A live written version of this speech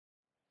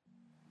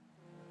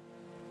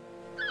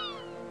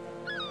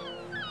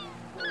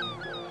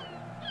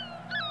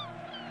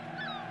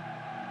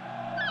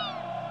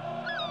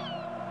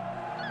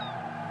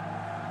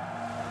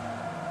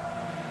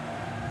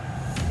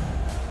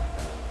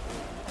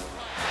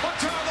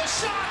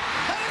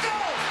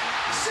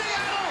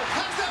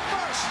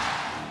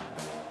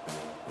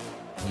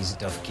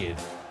Tough kid.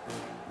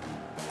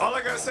 All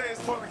I gotta say is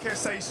Portland can't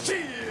say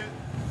shit.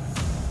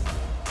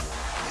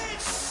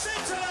 It's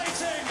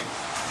scintillating!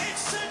 It's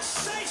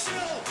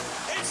sensational!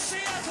 It's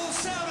Seattle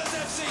Sounders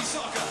FC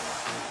Soccer!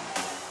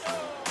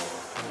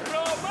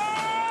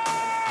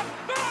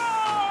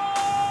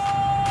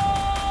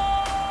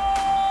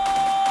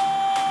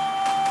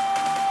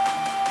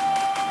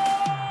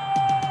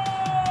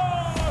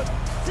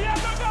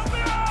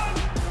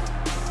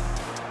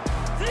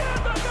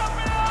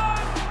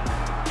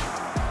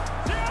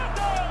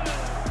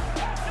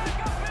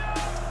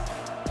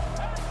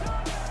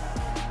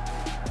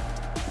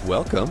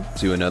 Welcome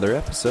to another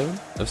episode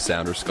of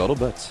Sounder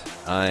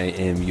Scuttlebutt. I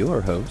am your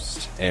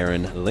host,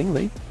 Aaron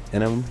Langley,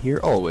 and I'm here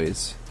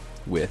always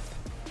with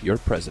your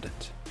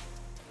president,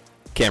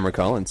 Cameron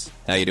Collins.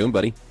 How you doing,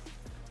 buddy?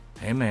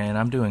 Hey man,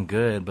 I'm doing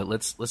good, but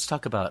let's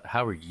talk about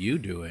how are you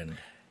doing?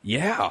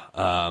 Yeah,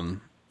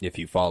 if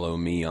you follow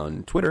me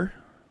on Twitter,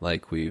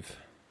 like we've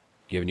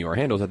given you our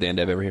handles at the end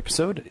of every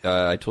episode,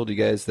 I told you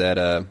guys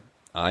that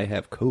I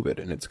have COVID,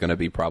 and it's going to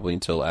be probably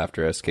until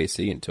after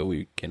SKC, until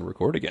we can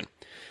record again.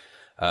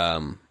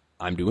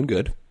 I'm doing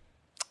good.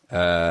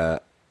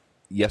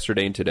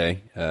 Yesterday and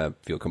today,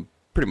 feel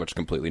pretty much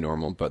completely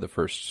normal, but the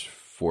first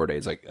 4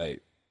 days, I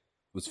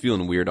was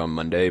feeling weird on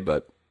Monday,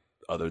 but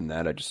other than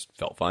that, I just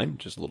felt fine,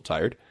 just a little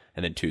tired.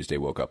 And then Tuesday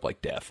woke up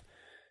like death.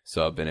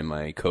 So I've been in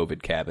my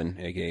COVID cabin,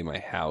 aka my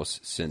house,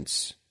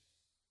 since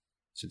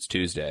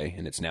Tuesday,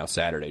 and it's now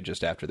Saturday,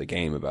 just after the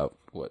game, about,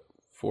 4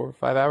 or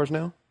 5 hours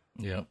now?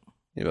 Yep.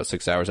 About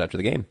 6 hours after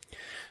the game.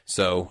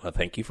 So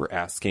thank you for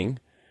asking.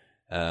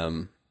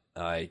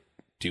 I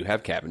do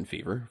have cabin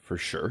fever, for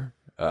sure.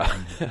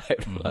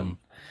 I'm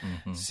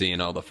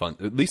seeing all the fun.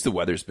 At least the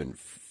weather's been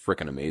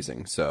freaking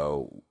amazing.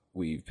 So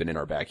we've been in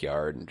our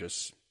backyard and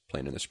just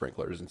playing in the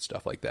sprinklers and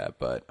stuff like that.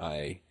 But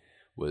I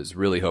was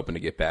really hoping to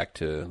get back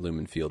to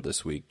Lumen Field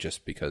this week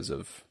just because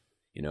of,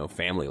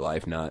 family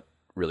life, not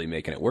really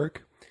making it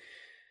work.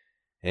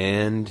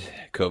 And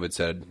COVID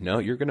said, no,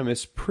 you're going to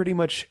miss pretty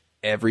much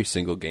every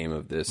single game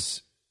of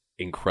this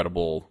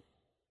incredible,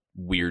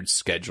 weird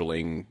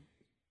scheduling.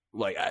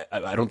 Like,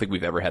 I don't think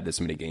we've ever had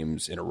this many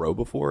games in a row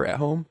before at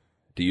home.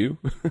 Do you?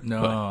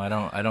 No, I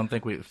don't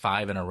think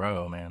 5 in a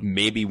row, man.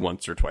 Maybe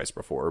once or twice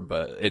before,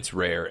 but it's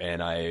rare,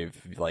 and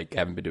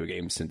haven't been to a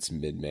game since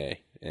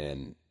mid-May,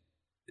 and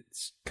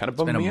it's kind of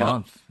bumming me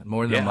out. It's been a month,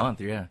 more than a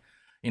month, yeah.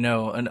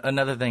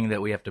 Another thing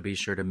that we have to be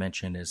sure to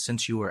mention is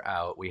since you were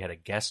out, we had a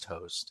guest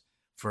host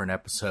for an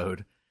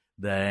episode,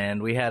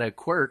 then we had a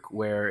quirk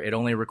where it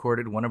only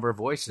recorded one of our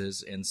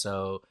voices, and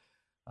so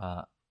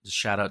just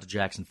shout out to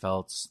Jackson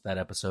Feltz. That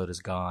episode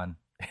is gone.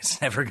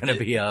 It's never going to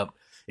be up.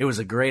 It was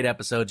a great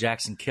episode.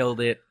 Jackson killed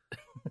it.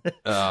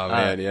 Oh,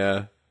 man,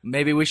 yeah.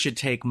 Maybe we should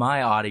take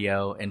my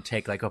audio and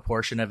take like a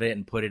portion of it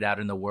and put it out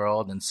in the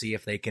world and see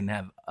if they can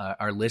have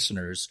our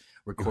listeners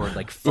record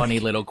like funny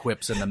little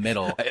quips in the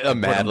middle. A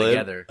Mad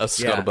Lib? A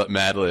Scuttlebutt yeah.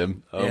 Mad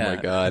Lib. Oh, yeah. my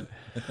God.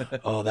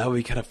 Oh, that would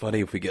be kind of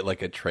funny if we get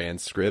like a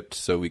transcript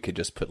so we could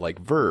just put like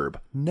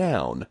verb,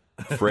 noun,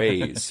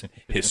 phrase,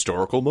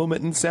 historical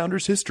moment in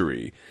Sounders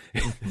history.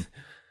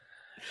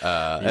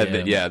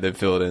 Then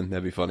fill it in.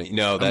 That'd be funny.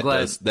 No,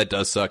 that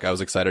does suck. I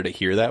was excited to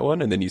hear that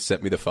one, and then you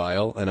sent me the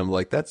file, and I'm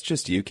like, that's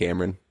just you,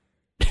 Cameron.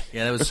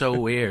 Yeah, that was so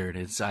weird.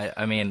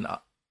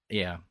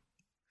 Yeah.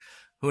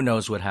 Who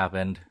knows what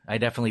happened? I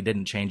definitely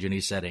didn't change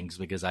any settings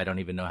because I don't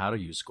even know how to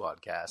use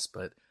Squadcast,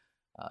 but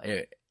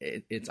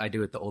I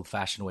do it the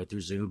old-fashioned way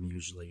through Zoom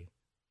usually.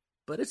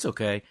 But it's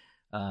okay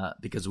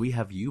because we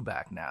have you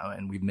back now,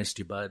 and we've missed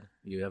you, bud.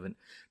 You haven't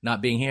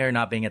not being here,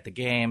 not being at the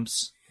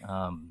games.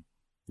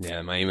 Yeah,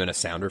 am I even a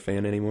Sounder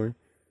fan anymore?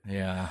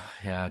 Yeah,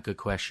 good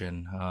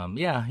question.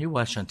 You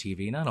watch on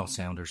TV. Not all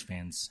Sounders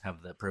fans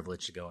have the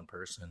privilege to go in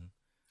person.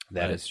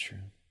 That is true.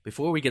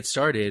 Before we get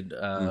started,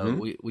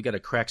 we got to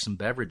crack some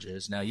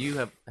beverages. Now,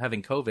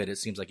 having COVID, it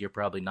seems like you're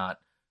probably not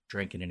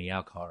drinking any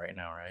alcohol right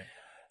now, right?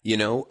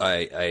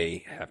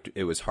 I have to.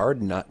 It was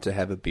hard not to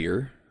have a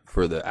beer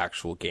for the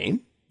actual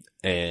game,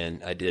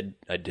 and I did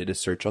a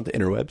search on the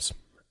interwebs,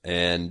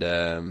 and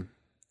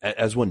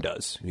as one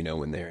does,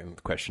 when they're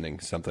questioning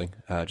something,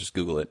 just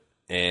Google it,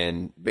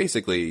 and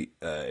basically,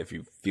 if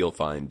you feel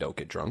fine, don't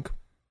get drunk,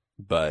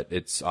 but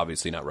it's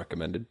obviously not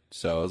recommended.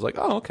 So I was like,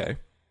 oh, okay.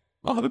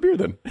 I'll have a beer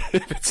then.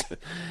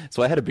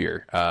 So I had a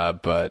beer,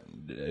 but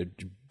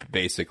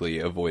basically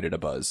avoided a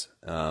buzz.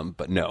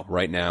 But no,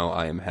 right now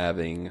I am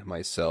having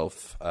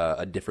myself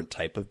a different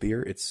type of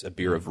beer. It's a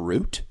beer of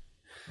root.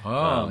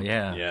 Oh,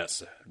 yeah.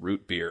 Yes,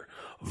 root beer.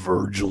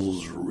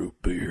 Virgil's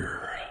root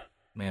beer.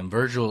 Man,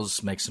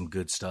 Virgil's makes some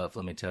good stuff,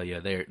 let me tell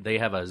you. They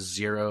have a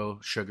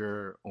 0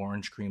 sugar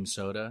orange cream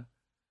soda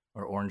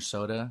or orange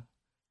soda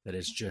that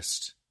is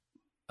just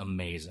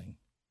amazing.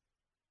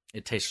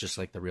 It tastes just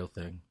like the real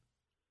thing.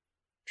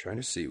 Trying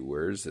to see,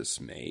 where is this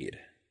made?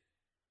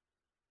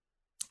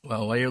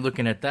 Well, while you're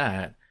looking at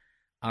that,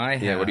 I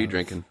have... Yeah, what are you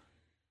drinking?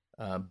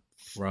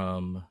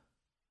 From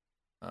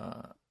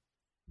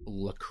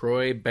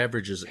LaCroix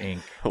Beverages,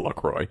 Inc.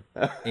 LaCroix.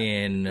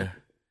 in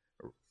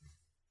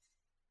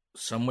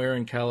somewhere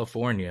in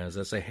California. Does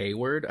that say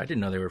Hayward? I didn't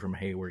know they were from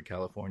Hayward,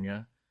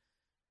 California.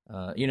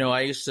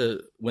 I used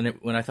to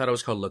when I thought it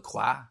was called La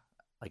Croix,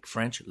 like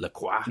French La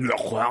Croix. La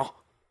Croix.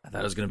 I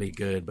thought it was gonna be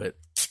good, but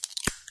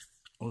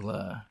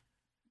we'll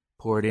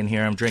pour it in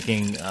here. I'm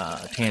drinking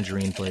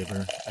tangerine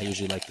flavor. I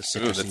usually like the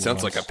citrusy. Ooh, that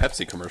sounds ones. like a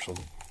Pepsi commercial.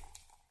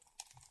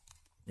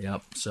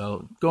 Yep.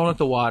 So going with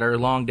the water.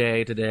 Long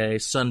day today.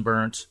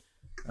 Sunburnt.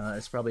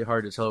 It's probably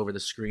hard to tell over the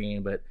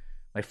screen, but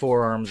my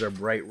forearms are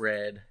bright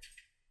red.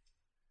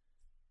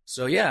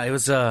 So yeah, it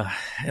was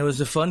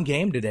a fun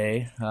game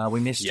today. We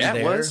missed you there.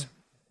 It was.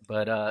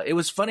 But it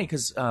was funny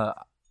because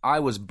I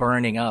was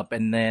burning up,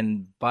 and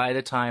then by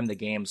the time the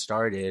game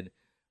started,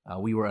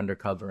 we were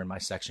undercover in my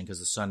section because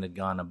the sun had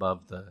gone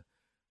above the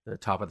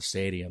top of the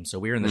stadium. So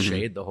we were in the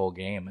shade the whole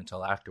game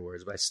until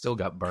afterwards, but I still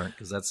got burnt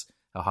because that's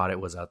how hot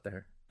it was out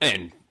there.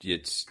 And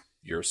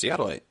you're a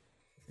Seattleite.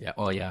 Yeah,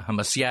 well, yeah, I'm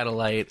a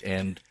Seattleite,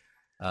 and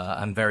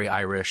I'm very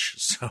Irish,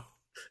 so...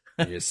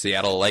 You're a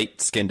Seattle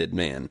light-skinned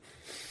man.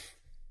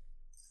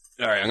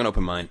 All right, I'm going to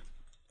open mine.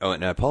 Oh,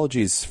 and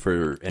apologies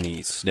for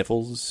any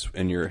sniffles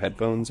in your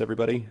headphones,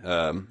 everybody.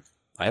 I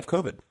have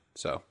COVID,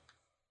 so...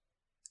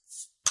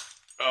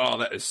 Oh,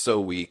 that is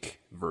so weak,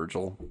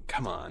 Virgil.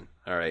 Come on.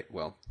 All right,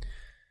 well,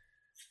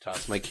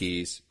 toss my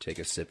keys, take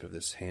a sip of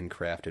this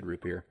handcrafted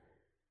root beer.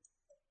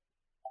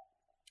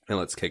 And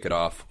let's kick it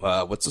off.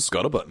 What's the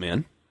scuttlebutt,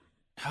 man?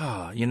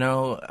 Oh,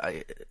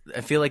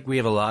 I feel like we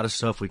have a lot of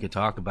stuff we could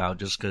talk about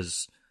just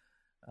because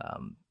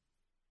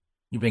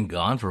you've been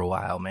gone for a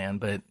while, man.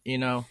 But,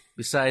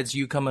 besides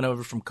you coming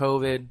over from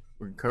COVID,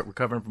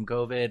 recovering from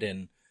COVID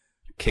and...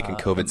 Kicking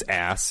COVID's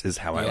ass is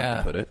how I like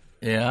to put it.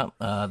 Yeah,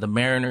 the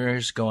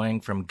Mariners going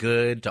from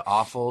good to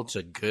awful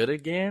to good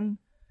again.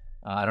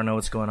 I don't know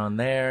what's going on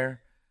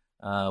there.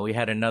 We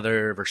had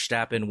another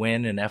Verstappen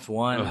win in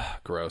F1. Ugh,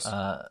 gross.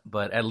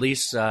 But at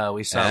least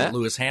we saw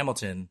Lewis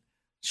Hamilton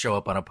show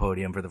up on a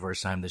podium for the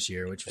first time this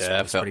year, which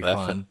was pretty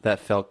fun. That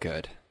felt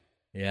good.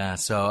 Yeah,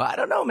 so I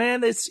don't know,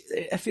 man.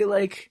 I feel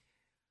like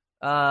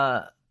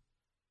there's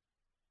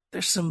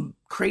some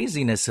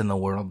craziness in the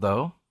world,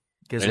 though,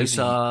 because we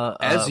saw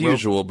as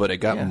usual, but it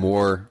got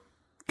more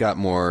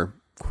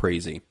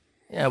crazy.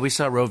 Yeah, we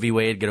saw Roe v.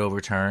 Wade get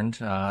overturned.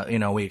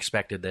 We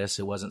expected this;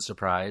 it wasn't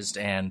surprised,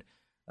 and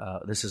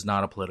this is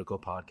not a political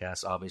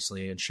podcast,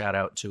 obviously. And shout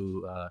out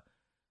to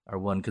our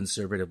one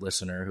conservative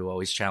listener who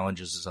always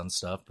challenges us on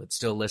stuff, but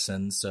still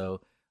listens.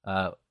 So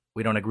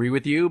we don't agree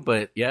with you,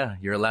 but yeah,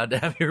 you're allowed to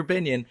have your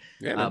opinion.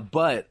 Yeah,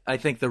 but I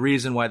think the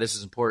reason why this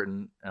is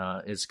important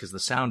is because the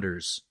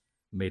Sounders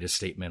made a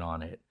statement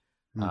on it,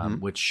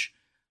 which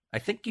I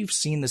think you've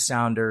seen the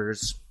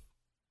Sounders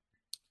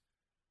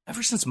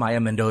ever since Maya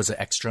Mendoza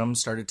Ekstrom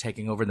started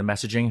taking over the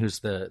messaging, who's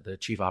the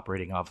chief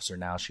operating officer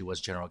now. She was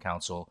general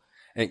counsel.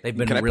 And they've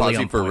been can I really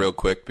pause you for real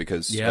quick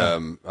because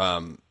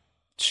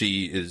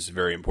she is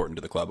very important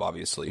to the club,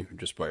 obviously,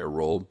 just by her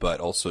role, but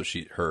also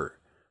her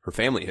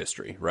family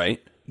history,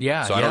 right?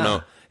 Yeah. So I don't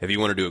know if you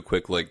want to do a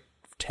quick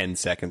 10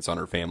 seconds on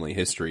her family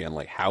history and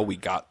how we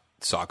got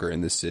soccer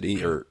in this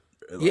city or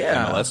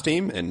MLS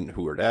team and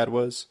who her dad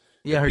was.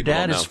 Yeah, her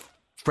dad is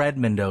Fred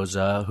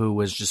Mendoza, who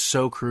was just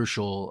so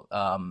crucial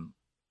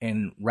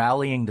in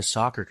rallying the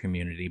soccer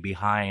community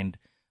behind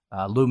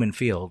Lumen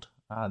Field,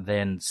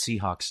 then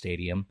Seahawks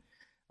Stadium,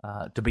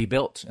 to be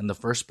built in the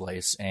first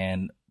place.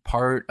 And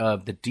part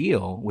of the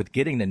deal with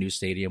getting the new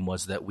stadium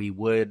was that we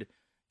would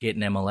get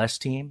an MLS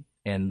team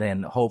and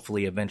then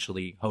hopefully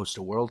eventually host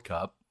a World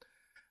Cup.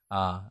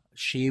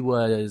 She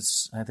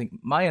was, I think,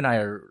 Maya and I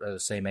are the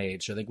same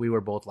age. I think we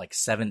were both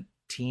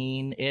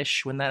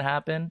 17-ish when that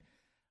happened.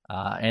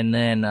 And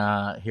then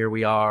here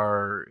we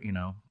are,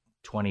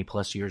 20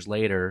 plus years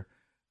later.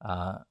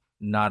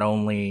 Not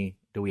only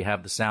do we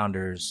have the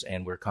Sounders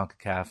and we're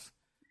CONCACAF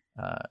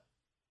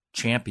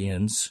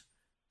champions.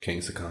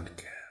 Kings of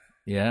CONCACAF.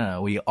 Yeah,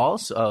 we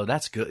also,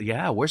 that's good.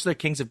 Yeah, where's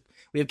the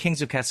we have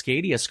Kings of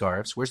Cascadia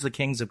scarves. Where's the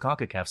Kings of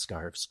CONCACAF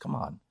scarves? Come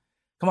on,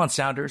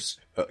 Sounders.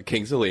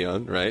 Kings of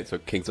Leon, right? So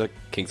Kings of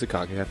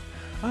CONCACAF.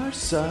 Our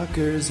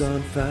soccer's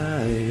on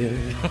fire.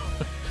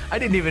 I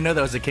didn't even know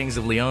that was a Kings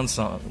of Leon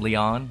song.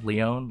 Leon?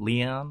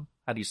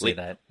 How do you say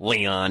that?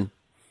 Leon.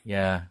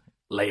 Yeah,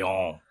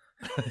 Leon.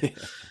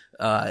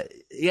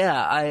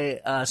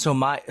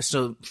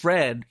 So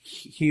Fred,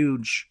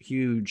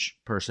 huge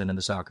person in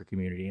the soccer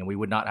community, and we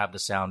would not have the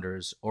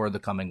Sounders or the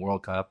coming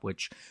World Cup,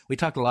 which we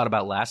talked a lot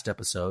about last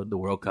episode. The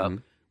World Cup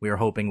we were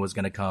hoping was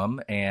going to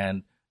come,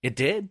 and it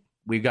did.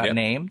 We got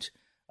named.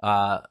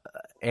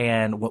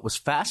 And what was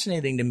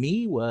fascinating to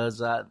me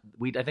was I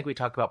think we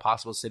talked about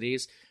possible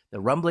cities. The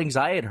rumblings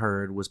I had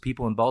heard was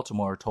people in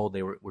Baltimore were told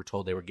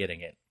they were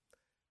getting it,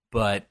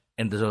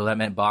 and so that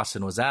meant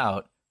Boston was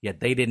out. Yet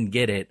they didn't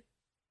get it,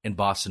 and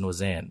Boston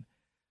was in.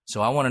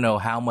 So I want to know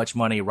how much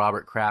money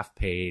Robert Kraft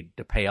paid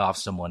to pay off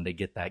someone to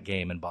get that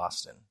game in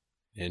Boston.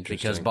 Interesting.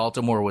 Because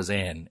Baltimore was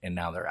in, and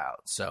now they're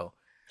out. So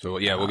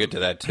yeah, we'll get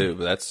to that too.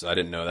 But I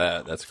didn't know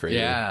that. That's crazy.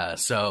 Yeah.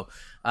 So,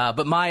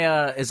 but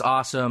Maya is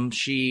awesome.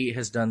 She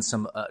has done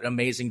an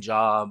amazing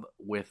job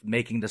with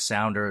making the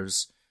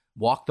Sounders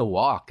walk the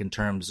walk in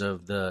terms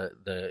of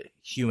the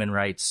human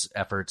rights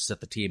efforts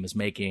that the team is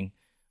making.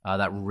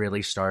 That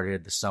really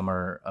started the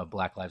summer of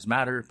Black Lives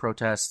Matter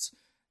protests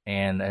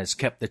and has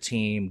kept the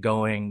team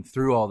going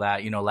through all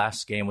that.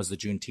 Last game was the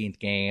Juneteenth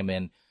game,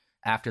 and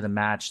after the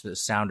match, the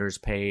Sounders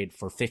paid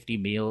for 50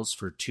 meals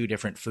for 2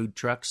 different food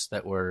trucks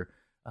that were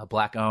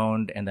Black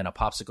owned, and then a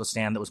popsicle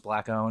stand that was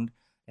Black owned.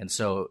 And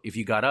so if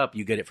you got up,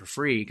 you get it for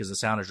free because the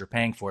Sounders are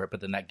paying for it,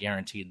 but then that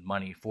guaranteed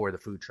money for the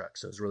food truck.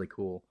 So it was really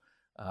cool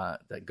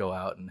that go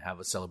out and have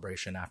a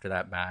celebration after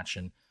that match.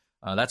 And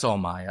that's all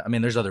Maya. I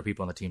mean, there's other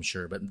people on the team,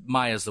 sure, but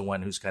Maya's the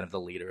one who's kind of the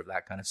leader of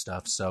that kind of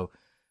stuff. So,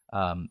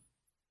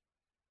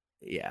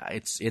 yeah,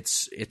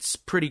 it's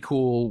pretty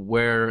cool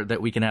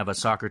that we can have a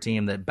soccer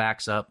team that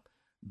backs up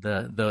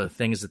the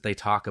things that they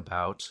talk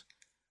about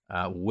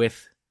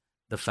with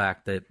the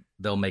fact that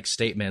they'll make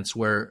statements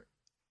where,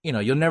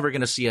 you're never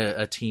going to see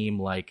a team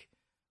like,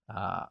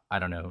 I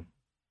don't know,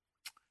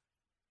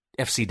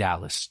 FC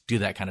Dallas do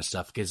that kind of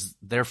stuff because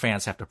their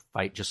fans have to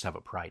fight just to have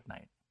a pride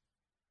night.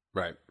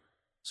 Right.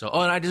 So,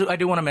 and I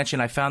do want to mention,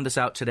 I found this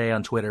out today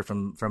on Twitter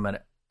from an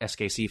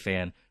SKC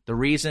fan. The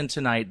reason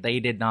tonight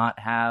they did not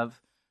have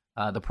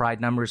the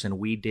pride numbers and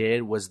we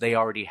did was they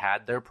already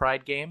had their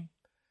pride game.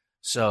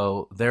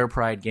 So their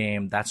pride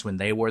game, that's when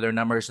they wore their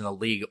numbers, and the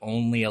league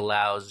only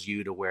allows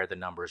you to wear the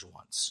numbers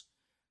once.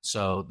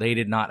 So they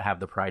did not have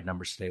the pride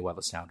numbers today while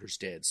the Sounders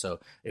did. So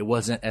it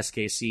wasn't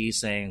SKC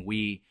saying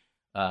we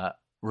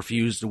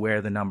refused to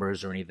wear the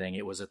numbers or anything.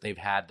 It was that they've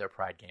had their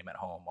pride game at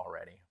home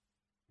already.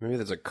 Maybe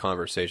that's a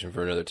conversation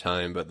for another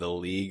time, but the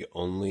league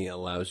only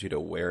allows you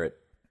to wear it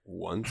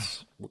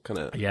once. What kind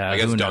of? Yeah, I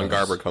guess Don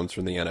Garber comes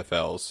from the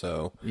NFL,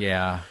 so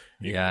yeah,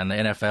 in the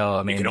NFL,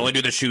 I mean, you can only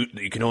do the shoot.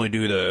 You can only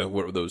do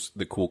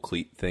the cool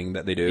cleat thing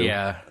that they do.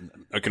 Yeah,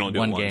 I can only do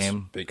one it once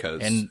game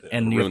because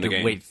and you have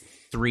to wait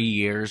 3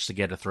 years to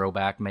get a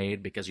throwback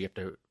made because you have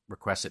to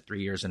request it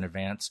 3 years in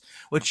advance,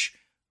 which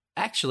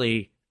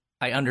actually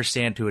I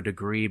understand to a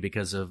degree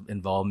because of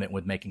involvement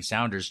with making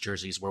Sounders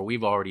jerseys where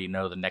we've already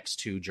know the next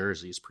 2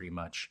 jerseys pretty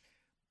much.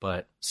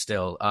 But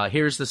still,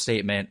 here's the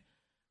statement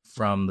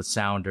from the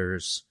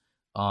Sounders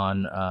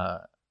on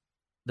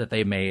that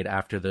they made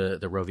after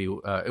the Roe v.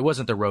 It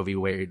wasn't the Roe v.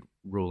 Wade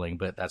ruling,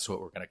 but that's what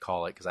we're going to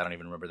call it because I don't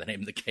even remember the name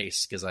of the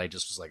case because I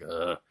just was like,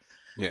 ugh.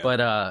 Yeah.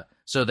 But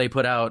so they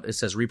put out, it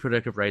says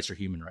reproductive rights are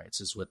human rights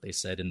is what they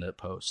said in the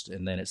post.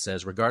 And then it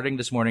says, regarding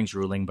this morning's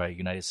ruling by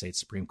United States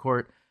Supreme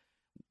Court,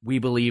 we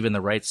believe in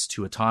the rights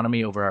to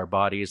autonomy over our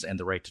bodies and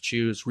the right to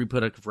choose.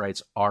 Reproductive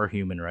rights are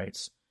human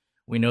rights.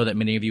 We know that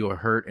many of you are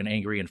hurt and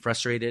angry and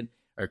frustrated.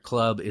 Our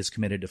club is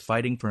committed to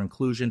fighting for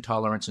inclusion,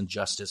 tolerance, and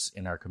justice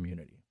in our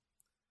community.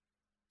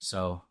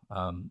 So,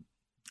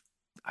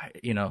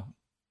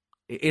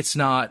 it's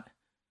not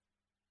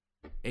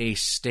a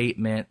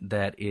statement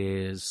that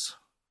is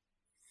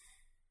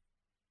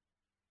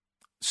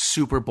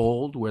super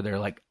bold where they're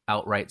like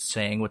outright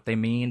saying what they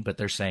mean, but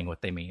they're saying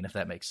what they mean, if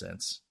that makes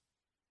sense.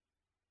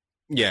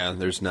 Yeah,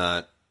 it's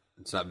not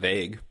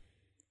vague.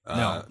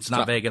 No, it's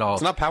not vague at all.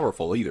 It's not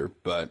powerful either,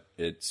 but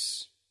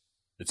it's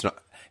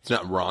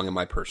not wrong in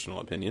my personal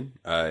opinion.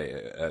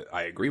 I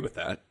agree with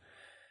that.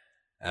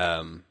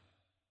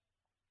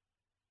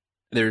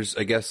 There's,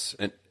 I guess,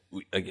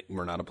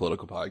 we're not a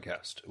political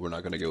podcast. We're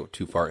not going to go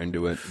too far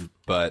into it,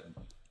 but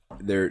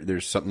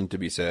there's something to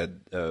be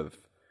said of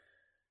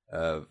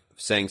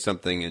saying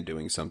something and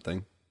doing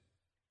something.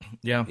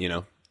 Yeah,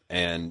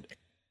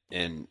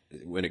 and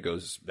when it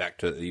goes back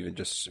to even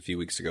just a few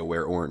weeks ago,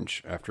 wear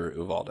orange after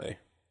Uvalde.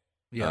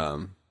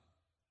 Yeah.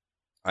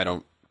 I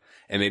don't,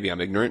 and maybe I'm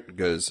ignorant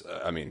because,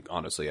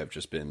 honestly, I've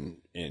just been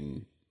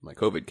in my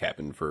COVID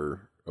cabin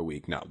for a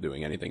week, not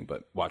doing anything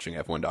but watching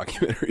F1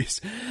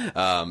 documentaries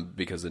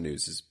because the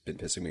news has been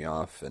pissing me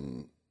off,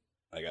 and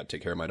I got to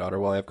take care of my daughter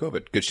while I have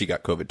COVID because she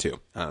got COVID too.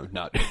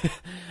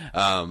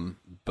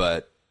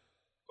 But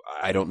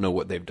I don't know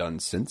what they've done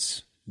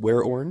since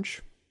Wear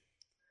Orange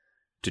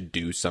to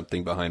do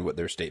something behind what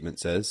their statement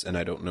says, and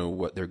I don't know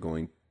what they're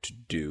going to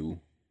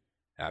do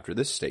after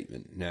this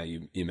statement. Now,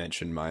 you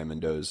mentioned Maya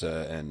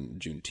Mendoza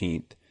and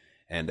Juneteenth,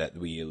 and that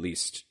we at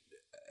least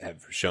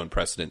have shown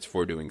precedence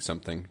for doing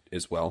something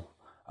as well.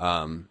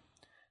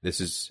 This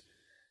is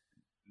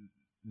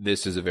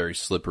a very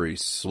slippery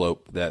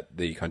slope that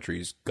the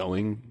country's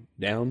going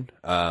down,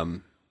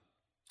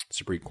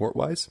 Supreme Court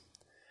wise,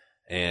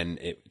 and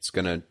it's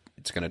gonna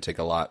take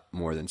a lot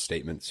more than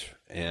statements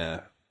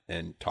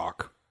and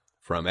talk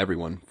from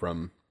everyone,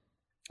 from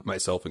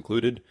myself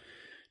included,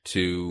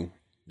 to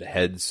the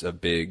heads of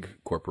big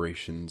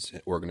corporations,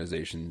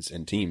 organizations,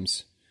 and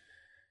teams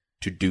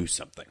to do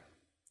something.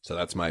 So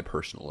that's my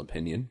personal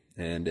opinion,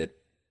 and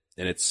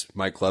it's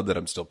my club that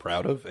I'm still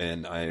proud of,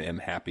 and I am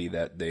happy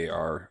that they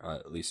are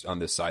at least on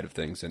this side of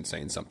things and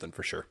saying something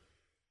for sure.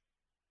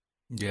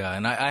 Yeah,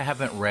 and I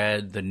haven't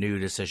read the new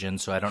decision,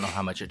 so I don't know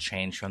how much it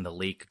changed from the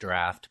leaked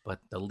draft, but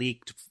the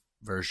leaked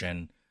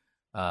version,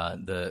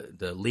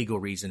 the legal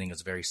reasoning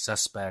is very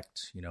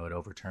suspect. It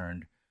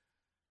overturned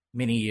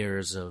many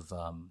years of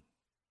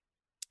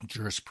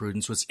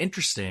jurisprudence. What's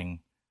interesting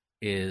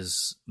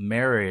is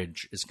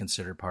marriage is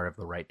considered part of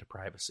the right to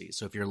privacy.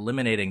 So if you're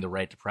eliminating the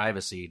right to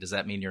privacy, does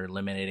that mean you're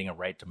eliminating a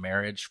right to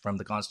marriage from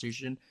the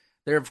Constitution?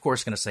 They're, of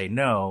course, going to say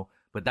no,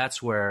 but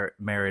that's where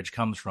marriage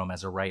comes from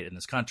as a right in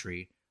this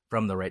country,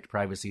 from the right to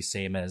privacy,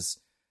 same as,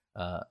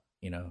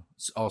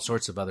 all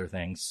sorts of other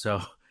things.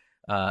 So,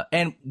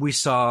 and we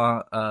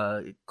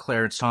saw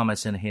Clarence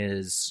Thomas in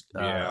his,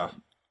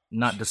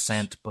 not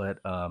dissent,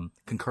 but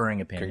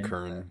concurring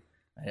opinion.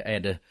 I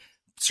had to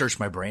search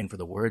my brain for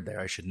the word there.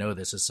 I should know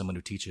this as someone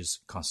who teaches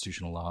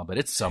constitutional law, but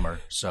it's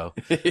summer, so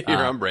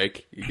you're on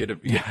break. You get a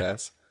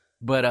pass.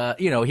 But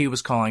he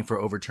was calling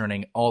for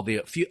overturning all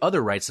the few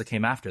other rights that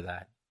came after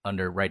that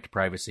under right to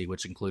privacy,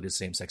 which included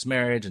same-sex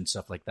marriage and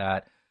stuff like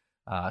that.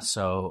 It's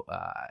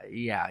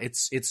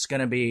going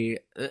to be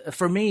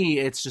for me.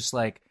 It's just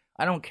like,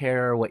 I don't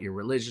care what your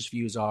religious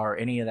views are,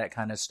 any of that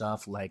kind of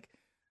stuff. Like,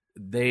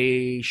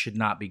 they should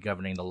not be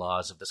governing the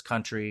laws of this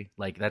country.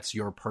 Like, that's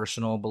your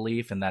personal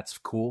belief, and that's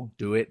cool.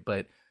 Do it,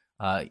 but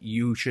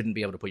you shouldn't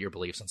be able to put your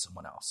beliefs on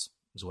someone else.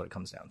 Is what it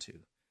comes down to.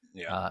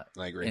 Yeah,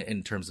 I agree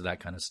in terms of that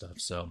kind of stuff.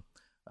 So,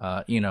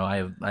 I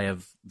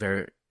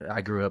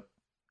grew up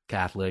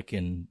Catholic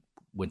and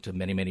went to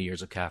many, many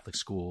years of Catholic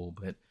school,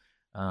 but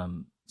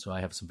so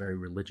I have some very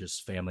religious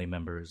family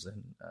members,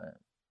 and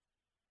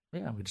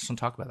we just don't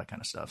talk about that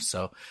kind of stuff.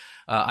 So,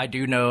 I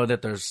do know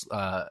that there's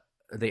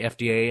the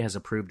FDA has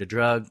approved a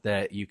drug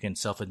that you can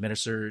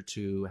self-administer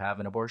to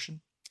have an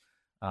abortion.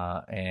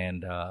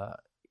 And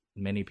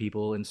many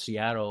people in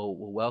Seattle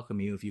will welcome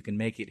you if you can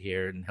make it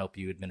here and help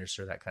you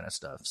administer that kind of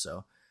stuff.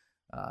 So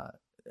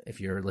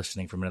if you're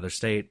listening from another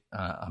state,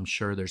 I'm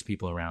sure there's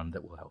people around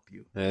that will help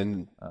you.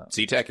 And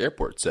SeaTac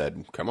Airport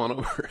said, "Come on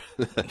over."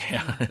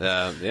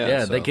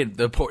 They could.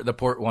 The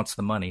port wants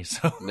the money.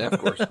 So yeah, of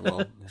course.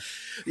 Well,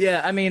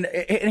 yeah, I mean,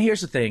 and here's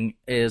the thing: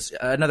 is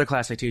another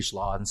class I teach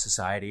law and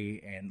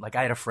society, and like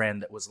I had a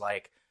friend that was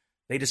like,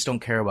 they just don't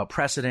care about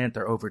precedent;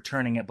 they're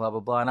overturning it, blah blah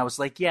blah. And I was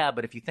like, yeah,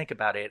 but if you think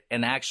about it,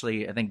 and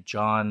actually, I think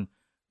John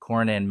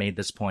Cornyn made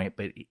this point,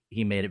 but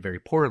he made it very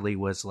poorly.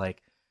 Was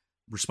like,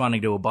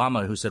 responding to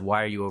Obama, who said,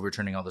 "Why are you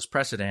overturning all this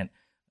precedent?"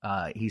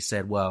 He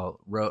said, "Well,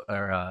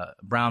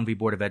 Brown v.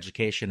 Board of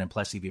Education and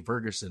Plessy v.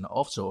 Ferguson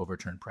also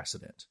overturned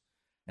precedent."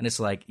 And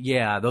it's like,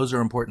 yeah, those are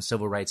important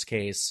civil rights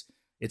case.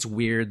 It's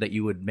weird that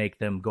you would make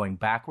them going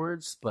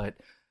backwards, but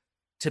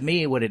to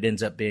me, what it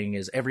ends up being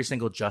is every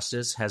single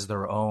justice has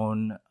their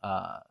own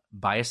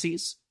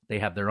biases. They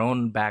have their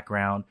own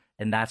background,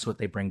 and that's what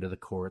they bring to the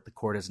court. The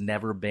court has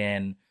never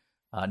been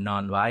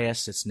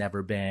non-biased. It's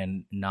never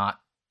been not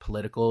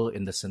political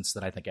in the sense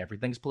that I think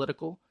everything's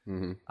political.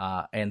 Mm-hmm.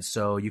 And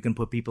so you can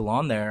put people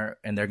on there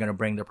and they're going to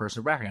bring their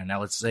personal background.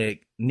 Now, let's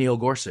say Neil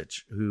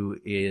Gorsuch, who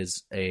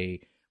is a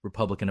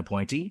Republican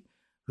appointee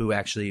who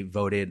actually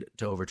voted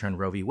to overturn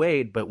Roe v.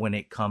 Wade. But when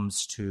it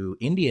comes to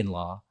Indian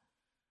law,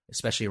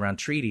 especially around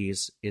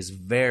treaties, is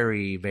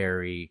very,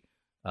 very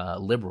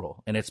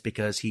liberal. And it's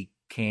because he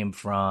came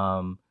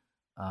from,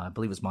 I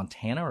believe it was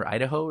Montana or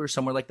Idaho or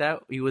somewhere like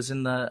that. He was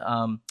in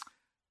the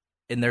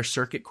in their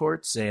circuit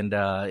courts, and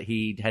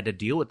he had to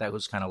deal with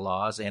those kind of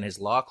laws, and his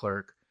law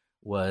clerk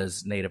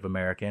was Native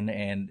American,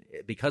 and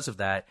because of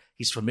that,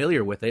 he's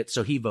familiar with it,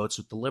 so he votes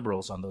with the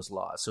liberals on those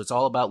laws. So it's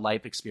all about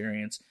life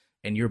experience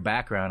and your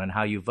background and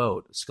how you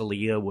vote.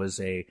 Scalia was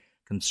a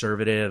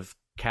conservative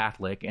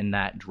Catholic, and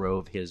that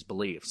drove his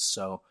beliefs.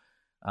 So,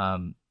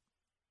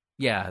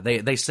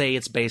 they say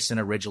it's based in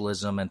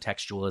originalism and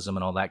textualism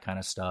and all that kind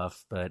of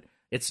stuff, but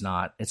it's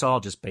not. It's all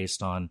just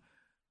based on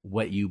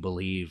what you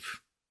believe.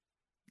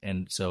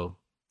 And so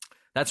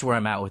that's where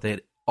I'm at with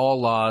it.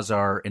 All laws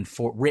are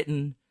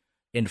written,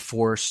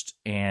 enforced,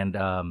 and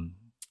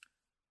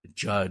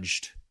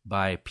judged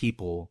by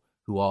people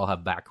who all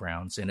have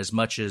backgrounds. And as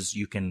much as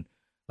you can,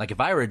 like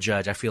if I were a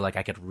judge, I feel like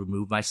I could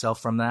remove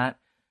myself from that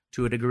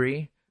to a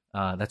degree.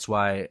 That's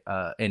why,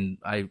 and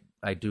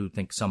I do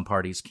think some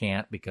parties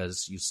can't,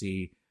 because you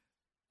see,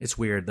 it's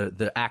weird.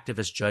 The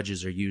activist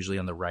judges are usually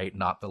on the right,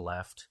 not the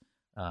left.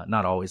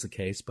 Not always the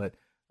case, but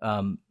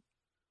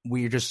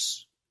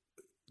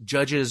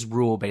judges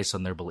rule based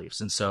on their beliefs.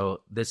 And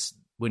so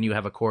when you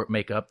have a court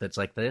makeup that's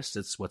like this,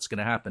 it's what's going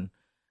to happen.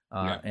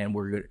 And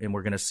we're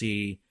going to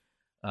see,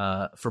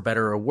 for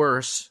better or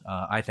worse,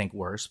 I think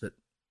worse, but,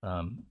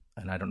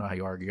 and I don't know how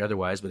you argue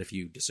otherwise, but if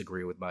you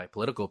disagree with my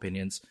political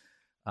opinions,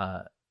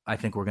 I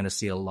think we're going to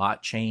see a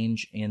lot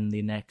change in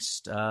the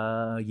next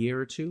year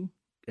or two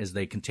as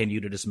they continue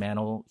to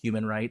dismantle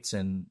human rights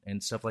and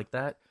stuff like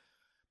that.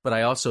 But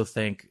I also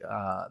think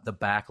the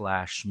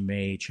backlash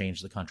may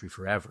change the country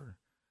forever.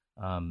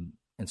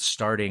 And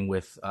starting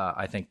with,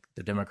 I think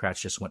the Democrats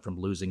just went from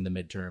losing the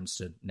midterms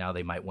to now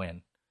they might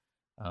win.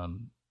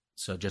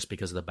 So just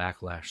because of the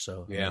backlash.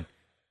 So yeah, I mean,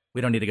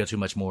 we don't need to go too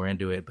much more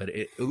into it, but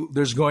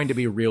there's going to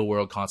be real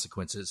world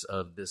consequences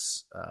of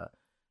this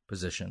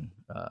position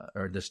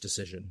or this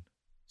decision.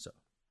 So,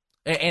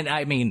 and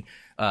I mean,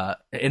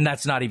 and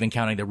that's not even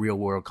counting the real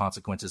world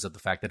consequences of the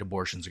fact that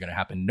abortions are going to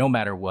happen no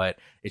matter what.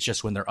 It's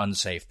just when they're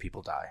unsafe,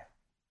 people die.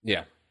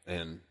 Yeah.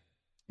 And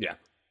yeah.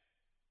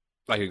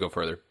 I could go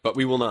further, but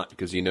we will not,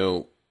 because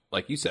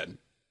like you said,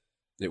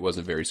 it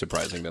wasn't very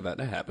surprising that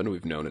happened.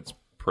 We've known it's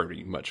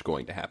pretty much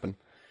going to happen.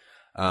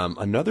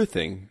 Another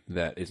thing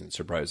that isn't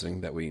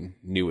surprising that we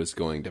knew was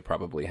going to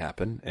probably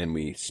happen, and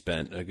we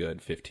spent a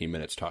good 15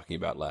 minutes talking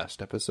about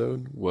last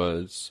episode,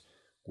 was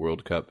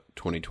World Cup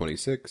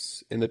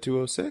 2026 in the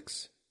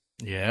 206.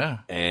 Yeah.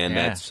 And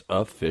that's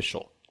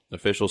official.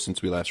 Official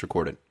since we last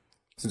recorded.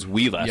 Since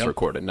we last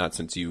recorded, not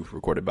since you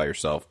recorded by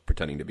yourself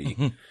pretending to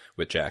be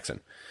with Jackson.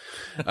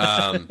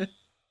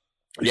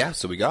 Yeah,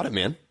 so we got it,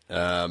 man.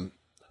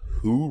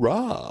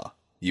 Hoorah.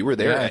 You were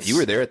there. You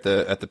were there at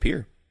the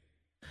pier.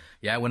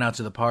 Yeah, I went out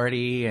to the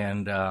party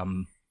and,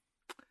 hung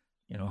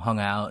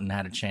out and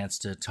had a chance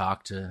to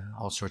talk to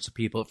all sorts of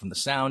people from the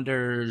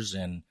Sounders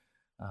and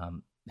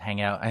hang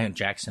out. And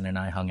Jackson and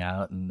I hung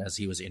out, and as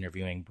he was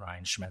interviewing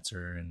Brian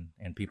Schmetzer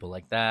and people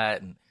like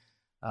that, and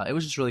it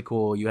was just really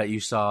cool. You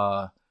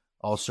saw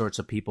all sorts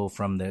of people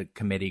from the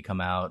committee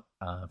come out,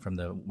 from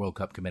the World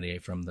Cup committee,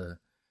 from the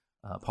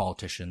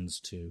politicians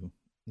to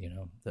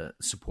the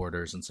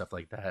supporters and stuff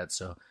like that.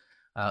 So.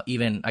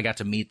 Even I got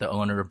to meet the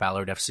owner of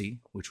Ballard FC,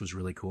 which was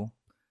really cool.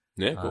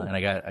 Yeah, cool. And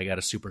I got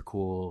a super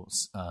cool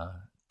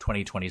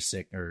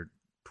 2026 or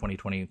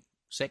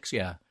 2026,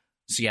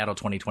 Seattle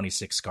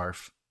 2026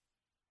 scarf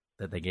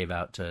that they gave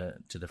out to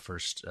the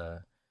first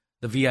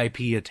the VIP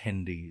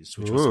attendees,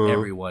 which was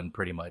everyone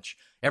pretty much.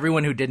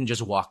 Everyone who didn't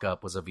just walk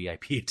up was a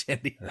VIP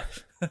attendee.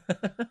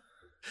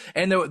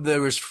 And there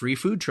was free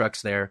food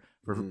trucks there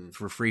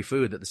for free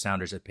food that the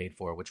Sounders had paid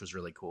for, which was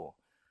really cool.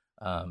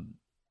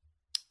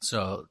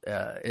 So,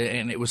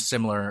 and it was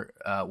similar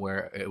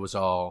where it was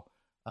all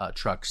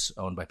trucks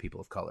owned by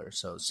people of color.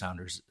 So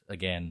Sounders,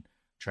 again,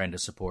 trying to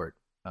support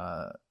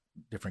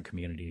different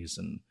communities.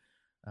 And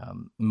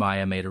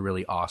Maya made a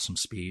really awesome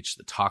speech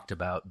that talked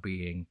about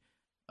being,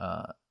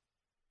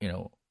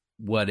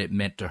 what it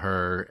meant to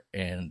her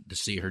and to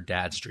see her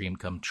dad's dream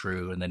come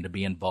true and then to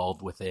be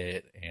involved with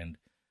it and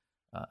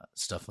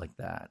stuff like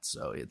that.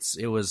 So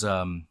it was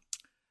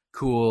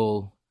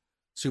cool.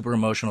 Super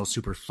emotional,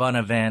 super fun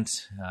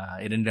event.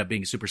 It ended up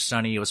being super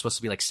sunny. It was supposed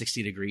to be like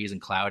 60 degrees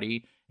and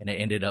cloudy, and it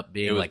ended up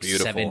being like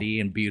beautiful. 70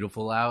 and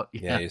beautiful out.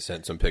 Yeah, you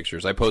sent some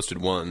pictures. I posted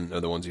one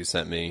of the ones you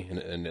sent me,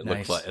 and it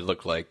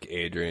looked like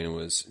Adrian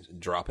was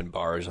dropping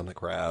bars on the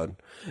crowd.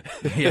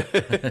 Yeah,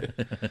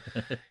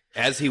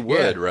 as he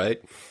would,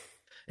 right?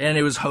 And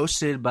it was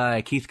hosted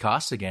by Keith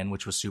Costigan,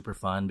 which was super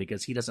fun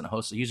because he doesn't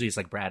host. Usually, it's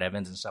like Brad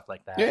Evans and stuff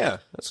like that. Yeah,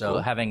 that's so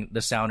cool. Having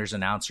the Sounders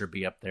announcer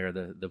be up there,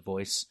 the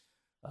voice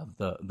of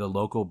the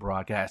local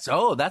broadcast.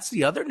 Oh, that's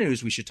the other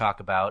news we should talk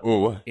about. Oh,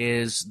 what?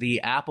 Is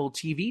the Apple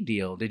TV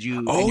deal. Did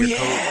you? Oh,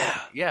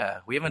 yeah. Yeah,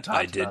 we haven't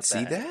talked about that. I did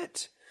see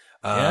that.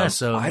 Yeah,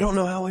 so I don't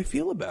know how I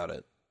feel about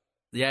it.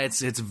 Yeah,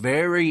 it's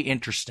very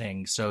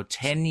interesting. So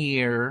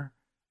 10-year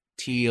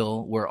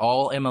deal where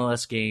all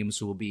MLS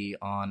games will be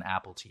on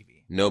Apple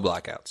TV. No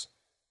blackouts.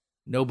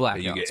 No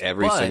blackouts. You get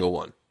every single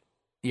one.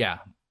 Yeah,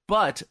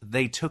 but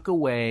they took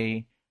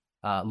away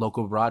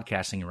local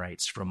broadcasting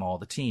rights from all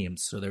the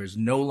teams. So there's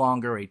no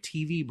longer a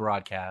TV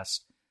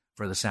broadcast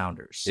for the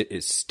Sounders. It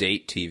is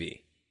state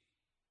TV.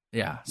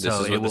 Yeah. This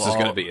is what this is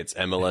going to be. It's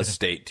MLS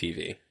state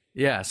TV.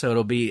 Yeah.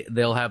 So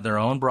they'll have their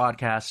own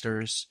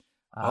broadcasters.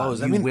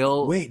 Does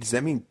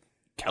that mean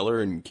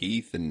Keller and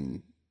Keith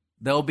and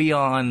they'll be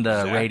on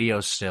the Zach?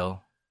 radio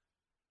still.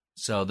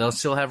 So they'll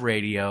still have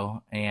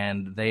radio,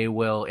 and they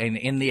will. And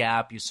in the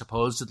app, you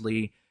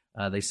supposedly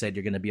they said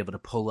you're going to be able to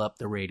pull up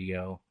the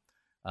radio.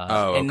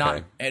 And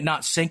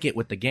not sync it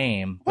with the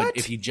game, but What?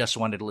 if you just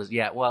wanted to listen,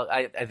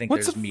 I think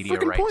What's there's the media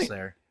frickin' rights point?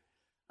 there.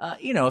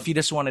 If you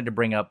just wanted to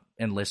bring up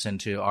and listen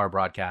to our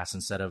broadcast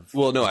instead of I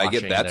get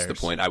watching that's the theirs.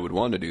 point. I would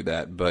want to do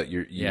that, but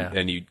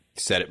you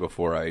said it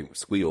before I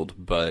squealed,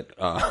 but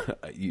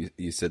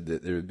you said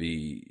that there would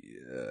be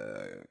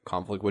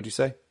conflict. What'd you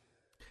say?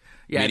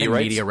 Yeah, media I think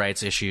rights? media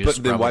rights issues.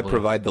 But then why probably.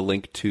 provide the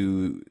link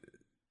to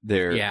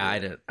their? Yeah, I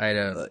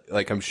don't.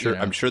 Like I'm sure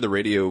the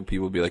radio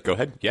people would be like, go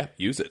ahead, yeah,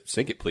 use it,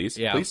 sync it, please,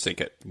 Yeah. please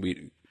sync it.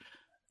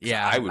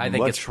 I think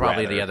much it's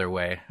probably rather- the other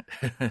way.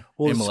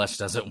 Well, MLS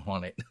doesn't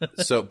want it.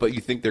 So, but you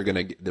think they're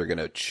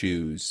gonna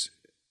choose?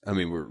 I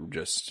mean, we're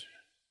just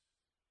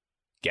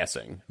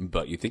guessing,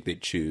 but you think they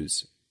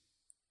choose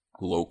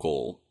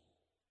local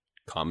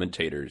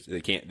commentators?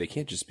 They can't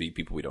just be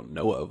people we don't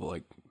know of.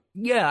 Like,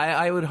 Yeah,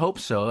 I would hope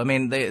so. I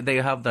mean, they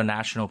have the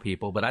national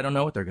people, but I don't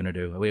know what they're going to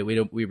do.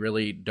 We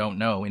really don't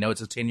know. We know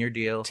it's a 10-year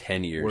deal,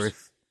 10 years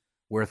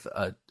worth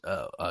a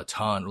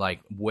ton,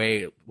 like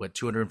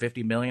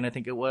 $250 million, I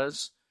think it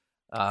was.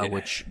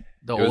 Which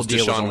the it was old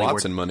deal was Deshaun only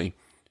Watson money.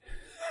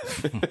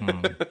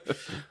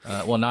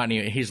 not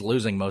any, he's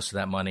losing most of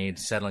that money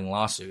settling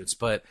lawsuits,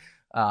 but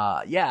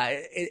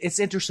it's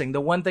interesting.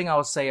 The one thing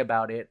I'll say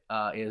about it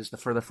is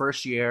for the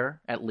first year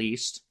at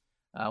least.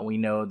 We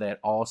know that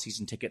all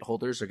season ticket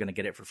holders are going to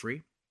get it for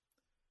free.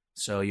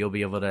 So you'll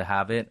be able to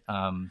have it.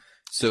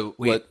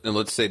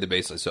 Let's say the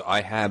baseline. So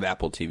I have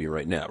Apple TV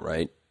right now,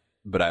 right?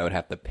 But I would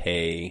have to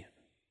pay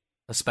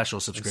a special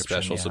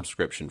subscription.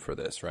 Subscription for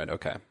this, right?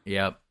 Okay.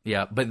 Yeah.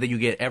 But then you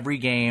get every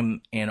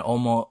game in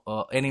almost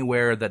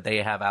anywhere that they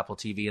have Apple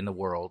TV in the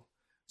world.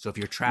 So if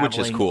you're traveling, Which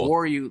is cool.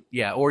 or you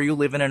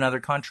live in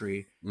another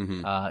country,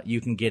 you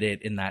can get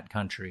it in that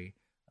country.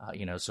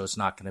 So it's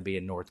not going to be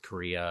in North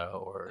Korea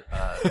or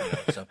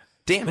so.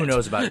 Damn Who it.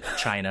 knows about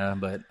China?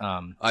 But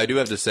I do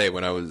have to say,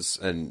 when I was,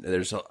 and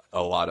there's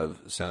a lot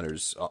of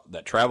Sounders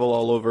that travel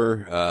all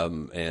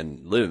over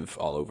and live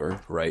all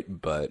over, right?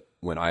 But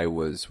when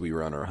we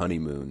were on our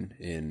honeymoon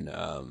in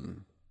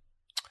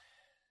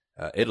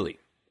Italy,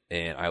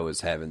 and I was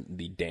having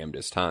the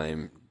damnedest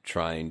time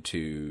trying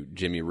to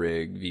Jimmy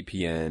rig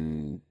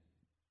VPN,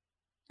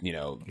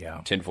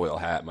 tinfoil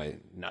hat,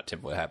 not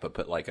tinfoil hat, but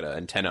put like an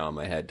antenna on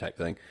my head type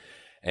thing,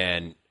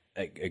 and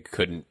I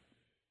couldn't.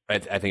 I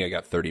think I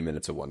got 30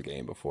 minutes of one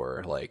game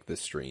before like the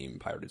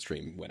pirated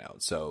stream went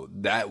out. So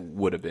that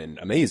would have been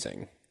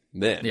amazing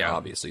then,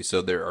 obviously.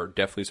 So there are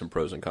definitely some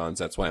pros and cons.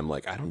 That's why I'm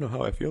like, I don't know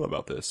how I feel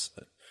about this.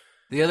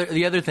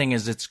 the other thing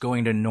is it's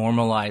going to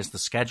normalize the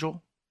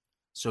schedule.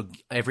 So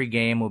every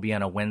game will be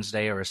on a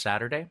Wednesday or a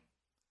Saturday.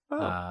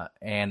 Oh.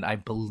 And I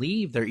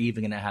believe they're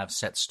even going to have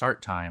set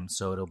start times.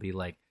 So it'll be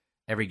like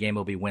every game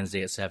will be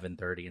Wednesday at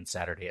 7:30 and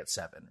Saturday at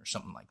 7 or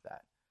something like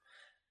that.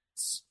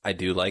 I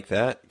do like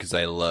that because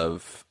I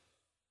love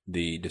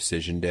the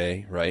decision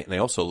day, right? And I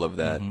also love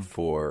that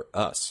for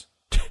us.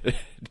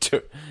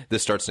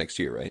 This starts next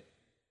year, right?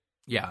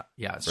 Yeah,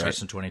 it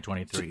starts in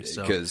 2023.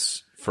 So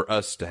because for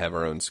us to have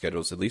our own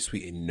schedules, at least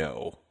we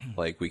know,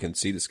 like we can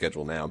see the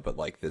schedule now. But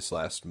like this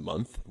last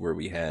month, where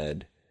we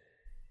had,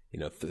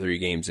 3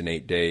 games in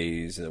 8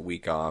 days and a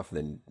week off,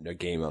 and then a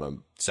game on a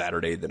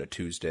Saturday, then a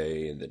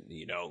Tuesday, and then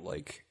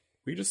like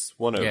we just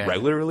want to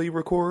regularly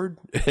record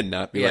and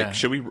not be like,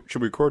 should we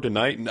record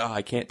tonight? No,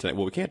 I can't tonight.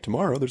 Well, we can't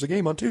tomorrow. There's a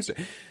game on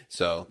Tuesday,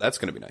 so that's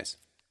going to be nice.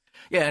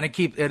 Yeah, and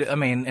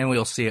and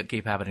we'll see it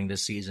keep happening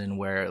this season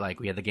where like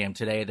we had the game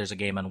today, there's a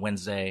game on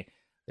Wednesday,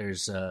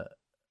 and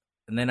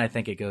then I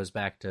think it goes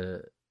back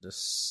to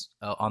this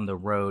on the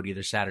road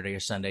either Saturday or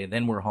Sunday,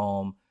 then we're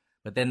home,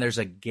 but then there's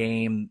a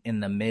game in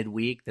the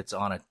midweek that's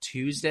on a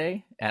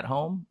Tuesday at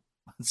home.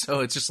 So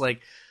it's just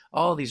like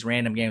all these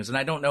random games, and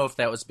I don't know if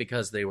that was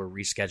because they were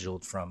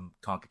rescheduled from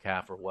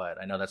CONCACAF or what.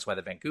 I know that's why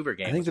the Vancouver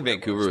game. I think the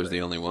Vancouver was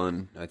the only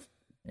one.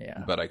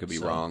 But I could be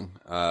wrong.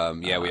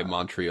 We have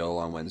Montreal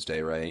on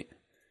Wednesday, right?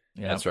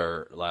 Yeah, that's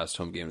our last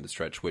home game of the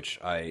stretch, which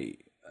I'm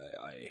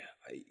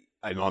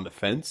on the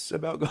fence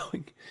about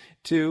going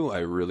to. I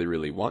really,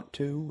 really want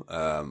to.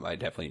 I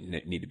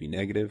definitely need to be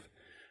negative.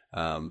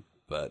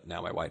 But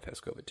now my wife has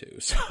COVID too,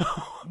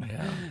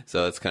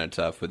 so it's kind of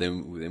tough. But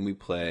then we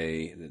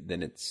play.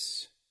 Then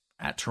it's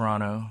at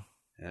Toronto,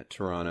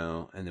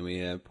 and then we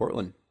have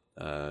Portland,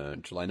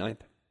 July 9th,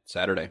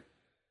 Saturday.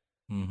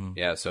 Mm-hmm.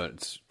 Yeah, so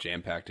it's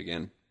jam packed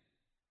again.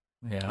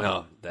 Yeah.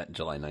 No, that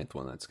July 9th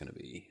one, that's gonna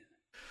be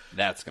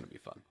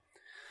fun.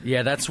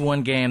 Yeah, that's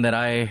one game that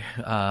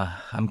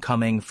I'm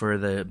coming for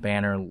the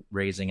banner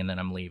raising, and then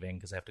I'm leaving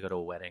because I have to go to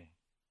a wedding.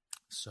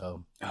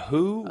 So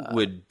who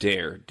would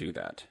dare do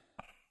that?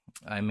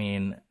 I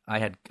mean, I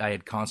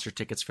had concert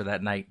tickets for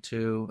that night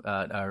too,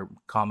 our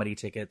comedy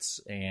tickets,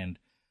 and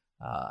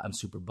I'm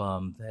super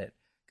bummed that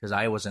because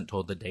I wasn't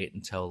told the date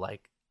until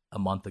like a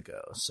month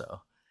ago.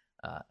 So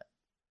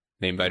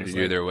they invited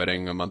you to their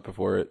wedding a month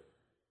before it.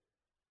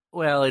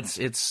 Well, it's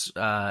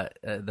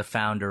the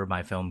founder of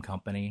my film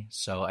company,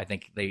 so I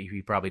think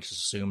he probably just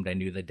assumed I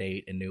knew the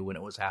date and knew when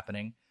it was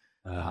happening,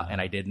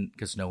 and I didn't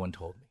because no one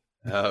told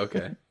me. Oh,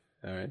 okay,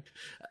 all right.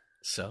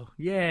 So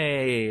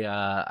yay!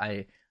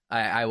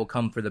 I will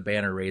come for the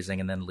banner raising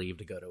and then leave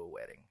to go to a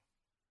wedding.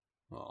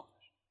 Oh,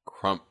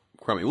 crummy.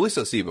 Well, at least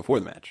I'll see you before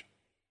the match.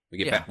 We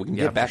can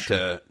get back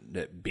to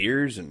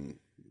beers and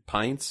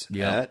pints.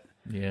 Yeah,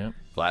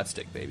 Flat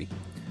stick, baby.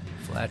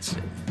 Flat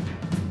stick.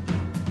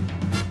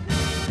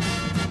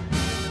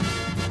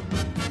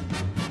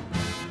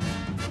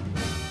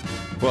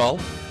 Well,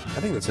 I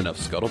think that's enough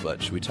scuttlebutt.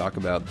 Should we talk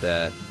about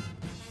that?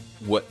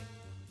 What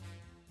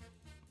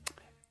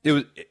it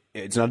was?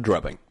 It's not a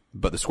drubbing,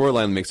 but the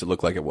scoreline makes it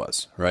look like it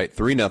was, right?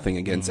 3-0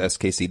 against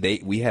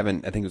SKC. We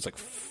haven't. I think it was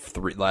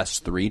like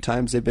last three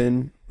times they've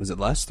been. Was it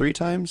last 3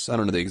 times? I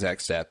don't know the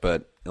exact stat,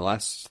 but at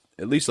least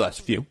the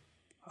last few,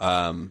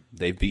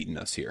 they've beaten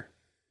us here.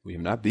 We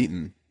have not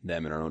beaten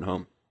them in our own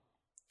home,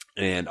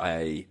 and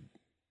I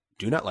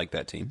do not like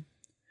that team.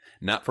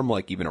 Not from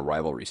like even a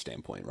rivalry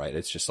standpoint, right?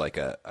 It's just like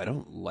I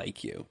don't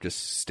like you.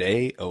 Just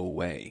stay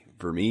away.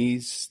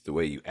 Vermees, the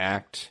way you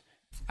act.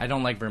 I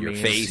don't like Vermees. Your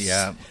face.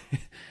 Yeah.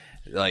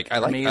 I like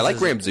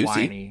Graham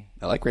Zusi.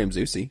 I like Graham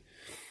Zusi.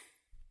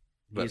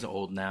 He's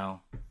old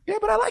now. Yeah,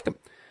 but I like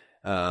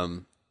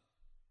him.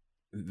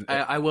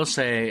 I will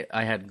say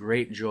I had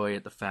great joy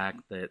at the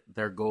fact that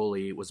their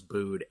goalie was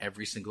booed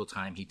every single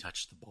time he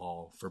touched the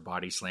ball for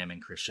body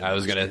slamming Christian. I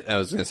was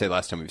gonna say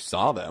last time we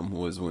saw them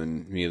was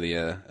when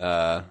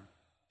Melia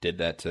did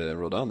that to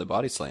Rodon, the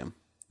body slam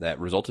that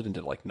resulted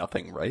into like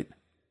nothing, right?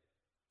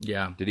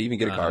 Yeah. Did he even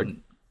get a card?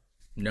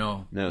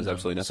 No, it was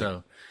absolutely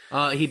nothing.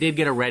 So he did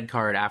get a red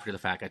card after the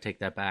fact. I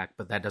take that back,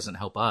 but that doesn't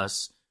help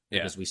us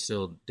because we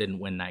still didn't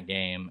win that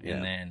game.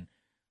 And then,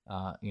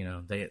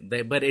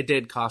 but it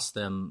did cost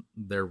them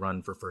their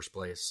run for first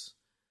place.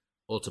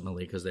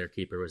 ultimately because their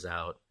keeper was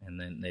out, and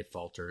then they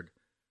faltered.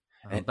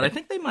 But I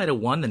think they might have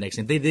won the next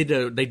game. They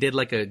did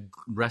like a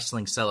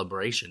wrestling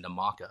celebration to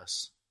mock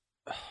us.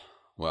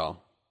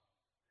 Well,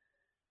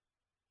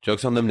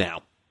 joke's on them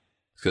now,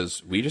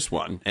 because we just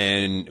won,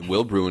 and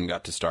Will Bruin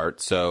got to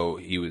start, so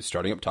he was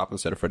starting up top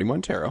instead of Freddie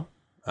Montero.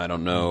 I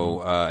don't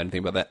know anything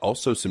about that.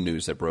 Also, some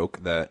news that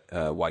broke that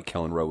why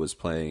Kellen Rowe was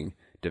playing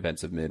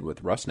defensive mid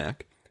with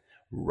Rusnak,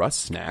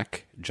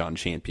 John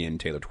Champion,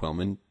 Taylor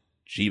Twellman,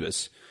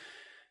 Jeebus.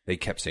 They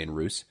kept saying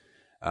Roos.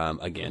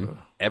 Again,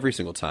 every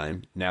single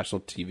time,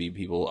 national TV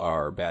people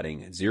are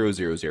batting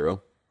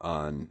 0-0-0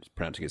 on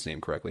pronouncing his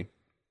name correctly.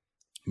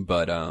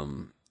 But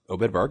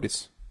Obed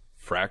Vargas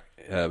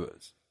had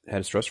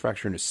a stress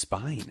fracture in his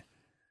spine.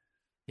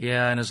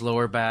 Yeah, in his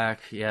lower back.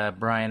 Yeah,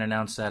 Brian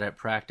announced that at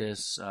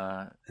practice.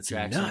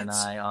 Jackson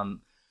nuts.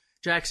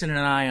 and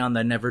I on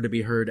the Never to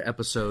Be Heard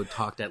episode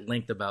talked at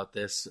length about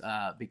this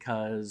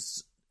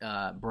because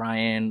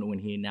Brian, when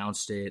he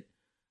announced it,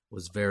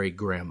 was very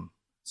grim.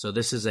 So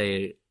this is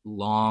a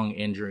long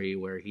injury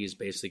where he's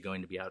basically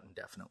going to be out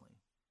indefinitely.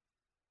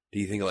 Do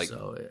you think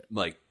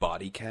like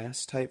body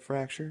cast type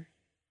fracture?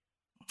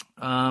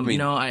 You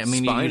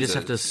just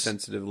have to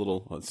sensitive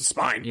little. Well, it's a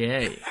spine. Yeah,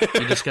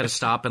 you just got to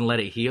stop and let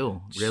it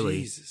heal.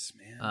 Really, Jesus,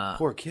 man,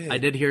 poor kid. I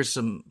did hear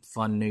some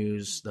fun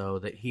news though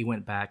that he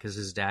went back because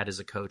his dad is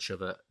a coach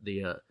of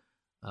the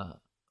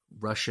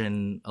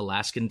Russian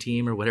Alaskan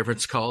team or whatever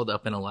it's called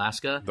up in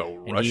Alaska.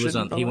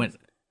 He went.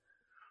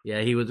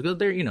 Yeah, he was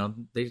there. You know,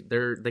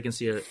 they can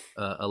see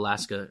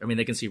Alaska. I mean,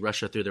 they can see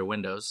Russia through their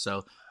windows.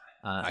 So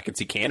I can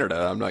see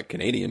Canada. I'm not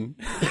Canadian.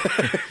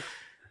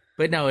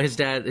 But no, his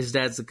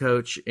dad's the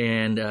coach,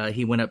 and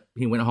he went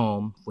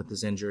home with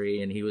his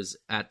injury, and he was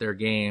at their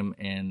game.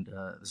 And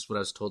this is what I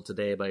was told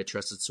today by a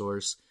trusted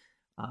source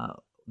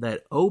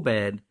that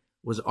Obed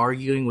was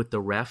arguing with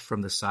the ref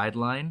from the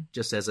sideline,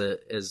 just as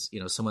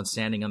someone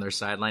standing on their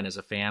sideline as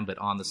a fan, but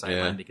on the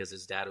sideline because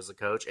his dad was the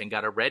coach, and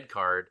got a red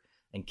card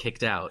and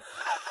kicked out.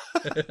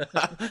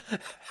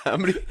 How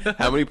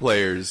many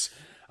players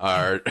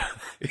are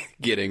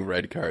getting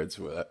red cards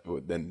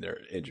then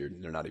they're injured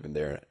and they're not even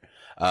there?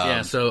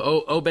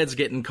 So Obed's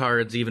getting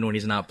cards even when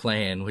he's not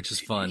playing, which is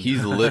fun. He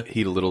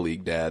little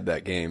league dad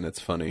that game. That's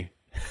funny.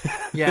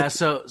 Yeah,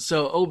 so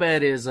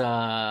Obed is going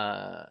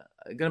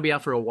to be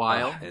out for a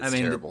while.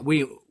 Terrible.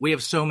 We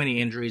have so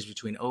many injuries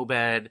between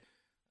Obed,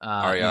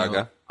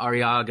 Arriaga.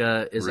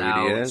 Arriaga is Rui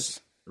out. Diaz.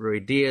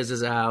 Rui Diaz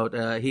is out.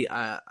 They're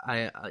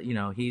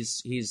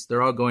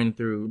all going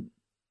through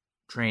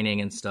training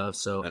and stuff.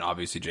 So and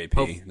obviously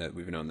JP that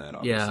we've known that.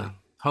 Obviously. Yeah,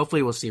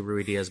 hopefully we'll see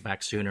Rui Diaz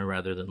back sooner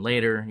rather than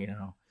later.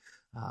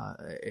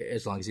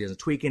 As long as he doesn't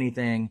tweak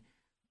anything.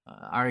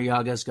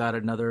 Arriaga's got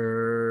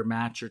another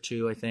match or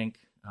two, I think.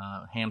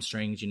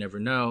 Hamstrings, you never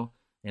know.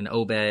 And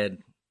Obed,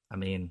 I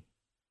mean,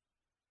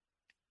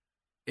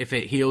 if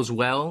it heals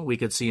well, we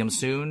could see him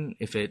soon.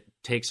 If it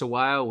takes a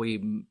while,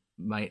 we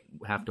might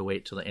have to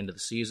wait till the end of the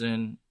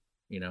season.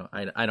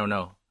 I don't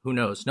know. Who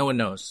knows? No one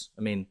knows.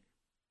 I mean,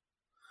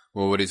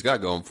 well, what he's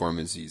got going for him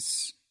is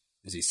is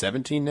he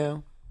 17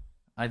 now?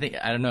 I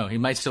don't know. He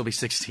might still be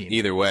 16.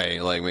 Either way,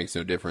 makes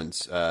no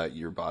difference.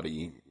 Your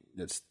body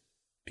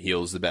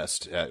heals the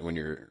best when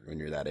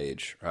you're that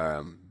age.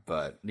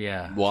 But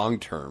yeah, long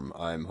term,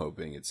 I'm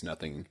hoping it's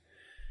nothing.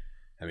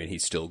 I mean,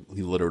 he's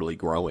literally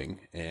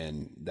growing,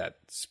 and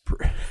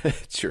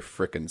it's your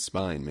frickin'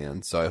 spine,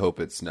 man. So I hope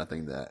it's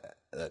nothing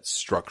that's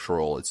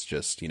structural. It's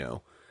just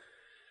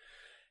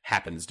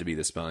happens to be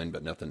the spine,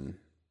 but nothing.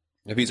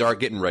 If he's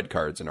getting red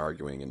cards and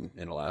arguing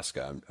in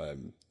Alaska,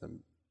 I'm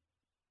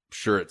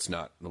sure it's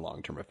not the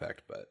long-term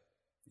effect, but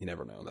you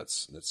never know.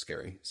 That's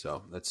scary.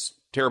 So that's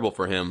terrible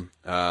for him.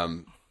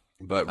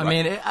 But I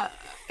mean,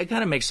 it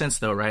kind of makes sense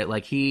though, right?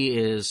 Like he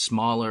is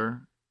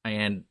smaller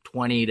and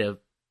 20 to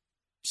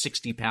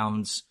 60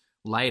 pounds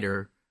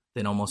lighter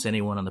than almost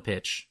anyone on the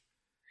pitch.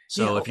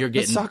 So if you're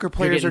getting soccer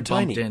players are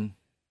tiny,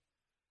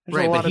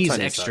 right? But he's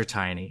extra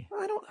tiny.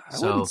 I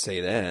wouldn't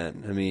say that.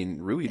 I mean,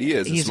 Rui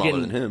Diaz is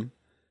smaller than him.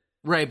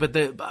 Right,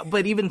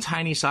 but even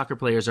tiny soccer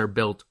players are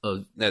built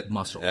of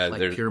muscle,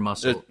 like pure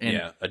muscle.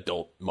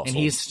 Adult muscle. And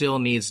he still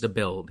needs to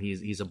build.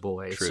 He's a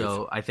boy. Truth.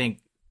 So I think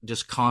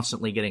just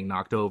constantly getting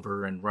knocked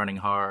over and running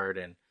hard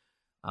and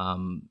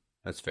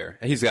that's fair.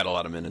 He's got a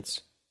lot of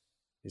minutes.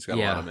 A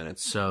lot of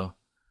minutes. So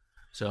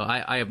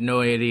I have no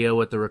idea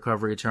what the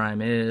recovery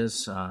time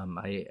is.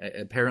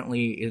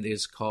 Apparently it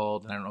is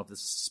called, I don't know if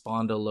it's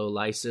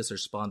spondylolysis or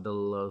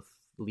spondylolisthesis.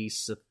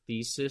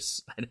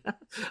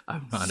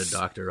 I'm not a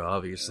doctor,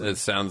 obviously. It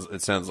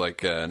sounds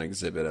like an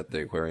exhibit at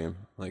the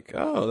aquarium. Like,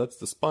 oh, that's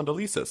the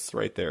spondylolysis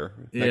right there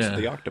next to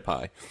the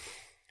octopi.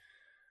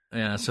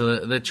 Yeah.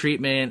 So the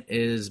treatment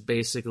is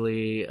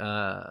basically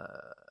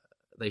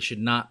they should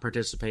not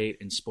participate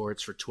in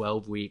sports for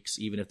 12 weeks,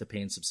 even if the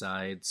pain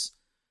subsides.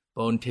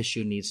 Bone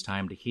tissue needs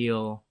time to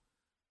heal.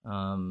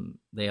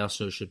 They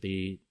also should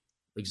be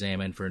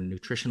examined for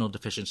nutritional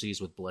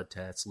deficiencies with blood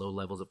tests. Low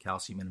levels of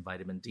calcium and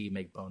vitamin D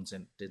make bone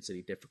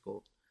density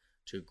difficult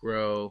to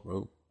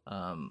grow.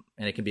 And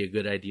it can be a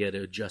good idea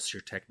to adjust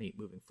your technique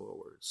moving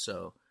forward.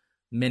 So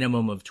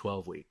minimum of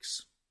 12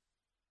 weeks.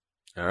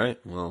 All right.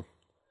 Well,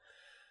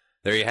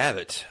 there you have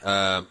it.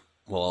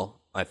 Well,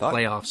 I thought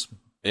Playoffs.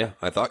 Yeah,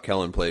 I thought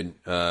Kellen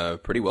played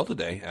pretty well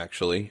today,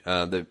 actually.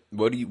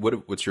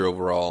 What's your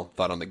overall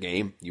thought on the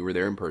game? You were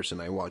there in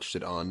person. I watched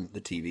it on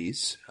the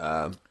TVs.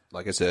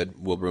 Like I said,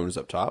 Will Bruin is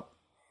up top.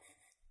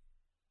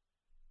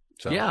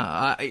 So,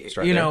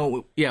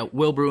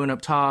 Will Bruin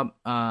up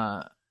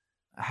top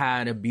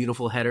had a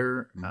beautiful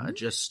header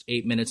just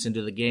 8 minutes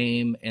into the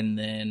game, and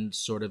then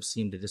sort of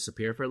seemed to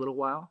disappear for a little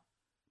while.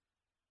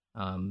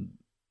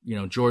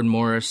 Jordan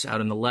Morris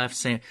out on the left.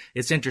 Saying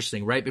it's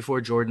interesting. Right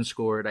before Jordan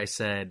scored, I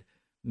said,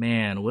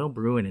 man, Will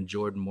Bruin and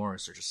Jordan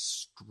Morris are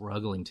just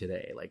struggling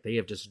today. Like, they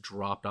have just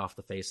dropped off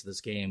the face of this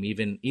game.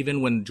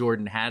 Even when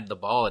Jordan had the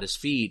ball at his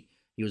feet,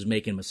 he was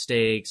making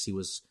mistakes. He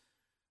was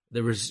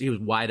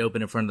wide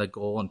open in front of the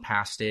goal and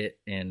passed it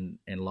and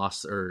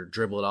lost, or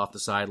dribbled off the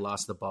side,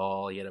 lost the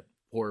ball. He had a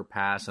poor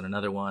pass on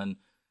another one.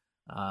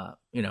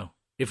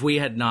 If we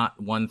had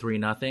not won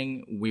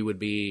 3-0, we would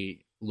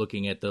be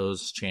looking at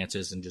those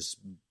chances and just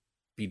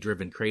be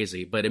driven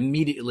crazy. But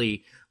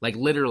immediately, like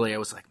literally, I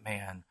was like,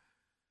 man,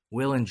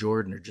 Will and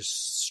Jordan are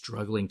just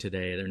struggling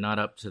today. They're not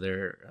up to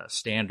their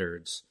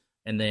standards.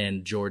 And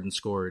then Jordan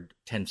scored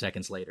 10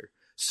 seconds later.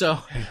 So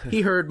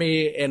he heard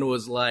me and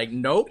was like,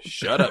 nope.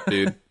 Shut up,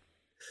 dude.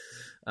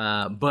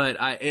 But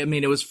I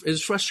mean, it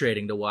was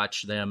frustrating to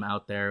watch them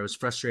out there. It was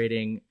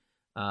frustrating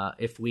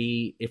if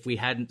we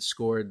hadn't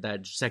scored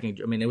that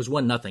second. I mean, it was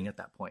 1-0 at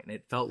that point. And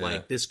it felt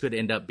like this could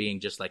end up being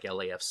just like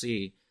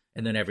LAFC.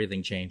 And then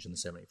everything changed in the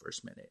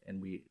 71st minute.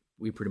 And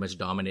we pretty much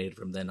dominated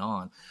from then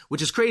on,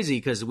 which is crazy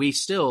because we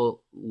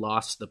still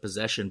lost the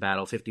possession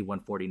battle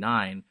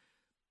 51-49,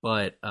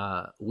 but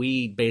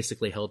we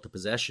basically held the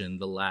possession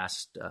the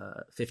last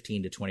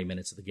 15 to 20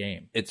 minutes of the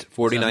game. It's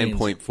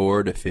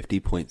 49.4 to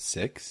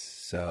 50.6.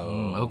 So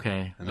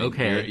okay. I mean,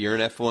 you're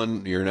an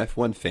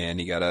F1 fan.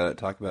 You got to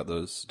talk about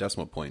those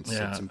decimal points.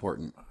 Yeah. It's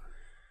important.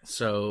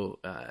 So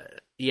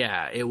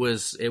it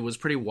was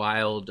pretty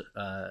wild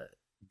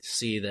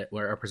see that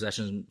where our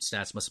possession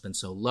stats must have been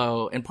so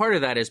low. And part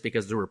of that is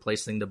because they're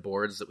replacing the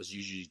boards that was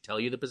usually tell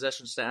you the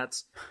possession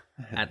stats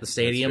at the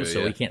stadium. True,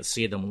 so we can't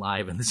see them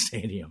live in the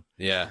stadium.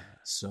 Yeah.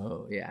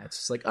 So yeah, it's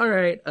just like, all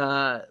right.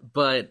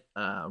 But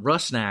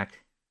Rusnak,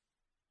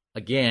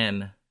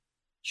 again,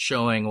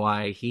 showing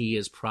why he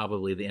is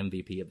probably the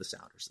MVP of the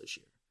Sounders this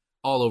year.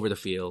 All over the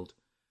field.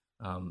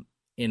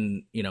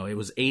 It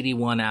was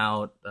 81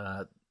 out.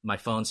 My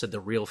phone said the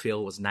real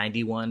feel was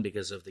 91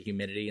 because of the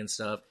humidity and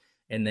stuff.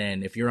 And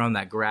then if you're on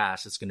that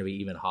grass, it's going to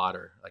be even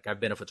hotter. Like, I've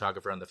been a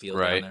photographer on the field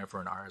down there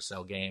for an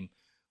RSL game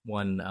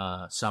one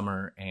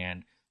summer,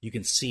 and you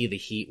can see the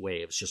heat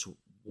waves just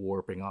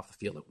warping off the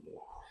field. Like,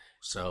 whoa.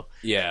 So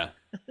yeah.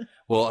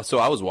 Well, so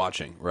I was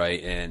watching,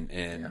 right,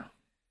 and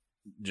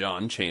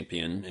John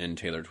Champion and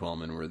Taylor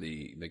Twellman were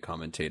the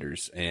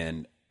commentators,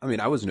 and I mean,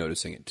 I was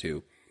noticing it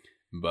too,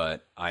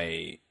 but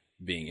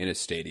being in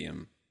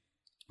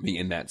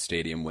that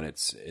stadium when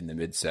it's in the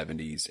mid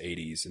 70s,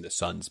 80s, and the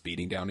sun's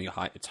beating down,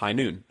 it's high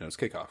noon. No, it's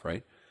kickoff,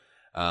 right?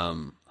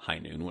 High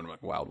noon, when I'm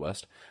like Wild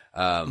West.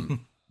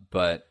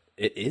 But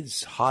it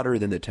is hotter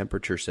than the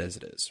temperature says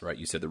it is, right?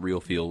 You said the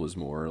real feel was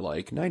more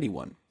like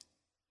 91,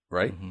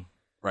 right? Mm-hmm.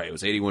 Right, it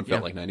was 81,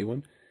 felt like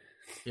 91.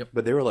 Yep.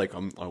 But they were like,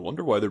 I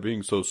wonder why they're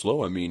being so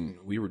slow. I mean,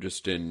 we were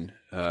just in,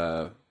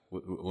 where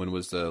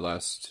was the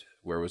last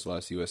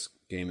U.S.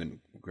 game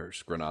in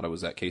Granada?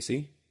 Was that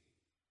KC?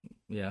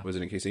 Yeah. Was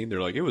it in KC?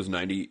 They're like, it was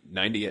 90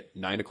 at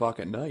 9 o'clock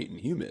at night and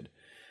humid.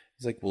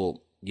 It's like,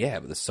 well, yeah,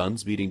 but the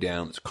sun's beating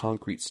down. It's a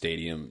concrete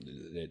stadium.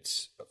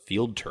 It's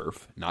field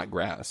turf, not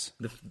grass.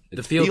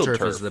 The field turf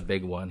is the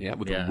big one. Yeah,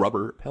 with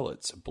rubber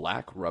pellets,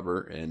 black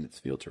rubber, and it's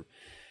field turf.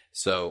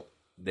 So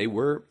they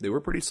were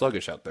pretty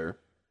sluggish out there,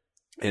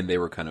 and they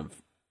were kind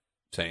of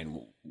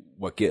saying,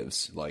 what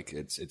gives? Like,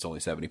 it's only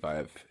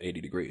 75,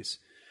 80 degrees.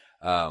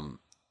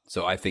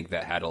 So I think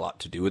that had a lot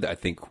to do with it. I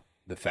think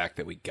the fact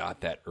that we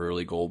got that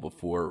early goal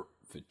before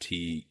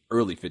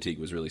early fatigue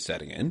was really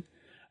setting in,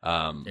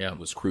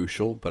 was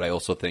crucial. But I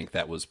also think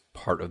that was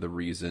part of the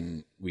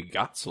reason we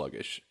got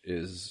sluggish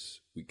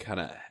is we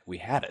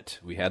had it.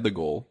 We had the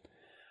goal.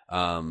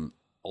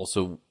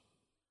 Also,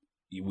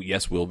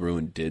 yes, Will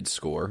Bruin did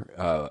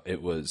score.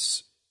 It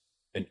was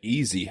an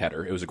easy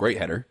header. It was a great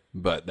header,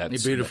 but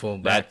that's beautiful.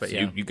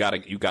 You got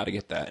to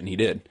get that, and he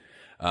did.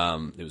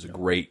 It was a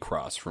great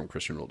cross from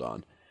Christian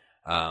Roldan.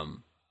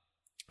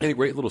 And a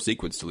great little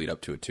sequence to lead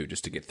up to it too,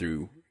 just to get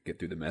through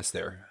the mess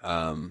there,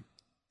 and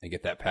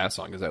get that pass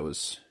on,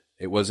 because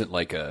it wasn't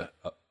like a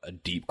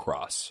deep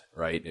cross,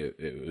 right?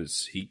 It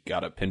was, he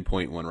got a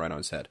pinpoint one right on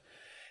his head,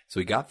 so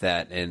he got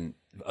that. And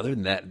other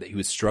than that, he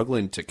was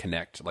struggling to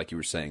connect, like you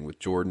were saying with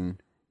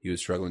Jordan. He was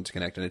struggling to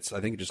connect, and it's,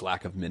 I think, just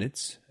lack of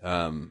minutes.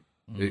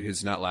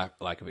 It's not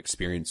lack of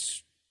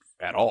experience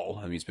at all.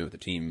 I mean, he's been with the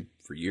team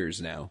for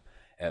years now.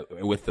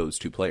 With those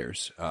two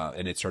players,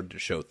 and it started to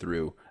show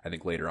through. I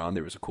think later on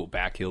there was a cool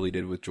back heel he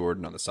did with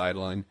Jordan on the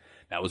sideline.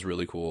 That was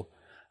really cool.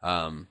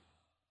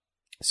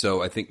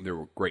 So I think there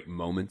were great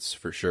moments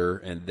for sure.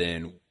 And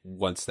then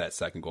once that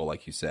second goal,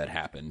 like you said,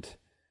 happened,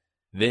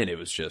 then it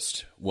was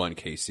just one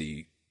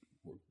KC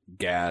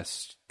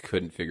gassed,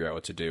 couldn't figure out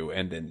what to do.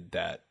 And then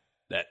that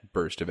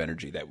burst of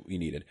energy that we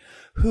needed.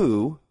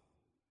 Who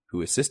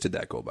assisted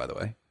that goal, by the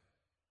way?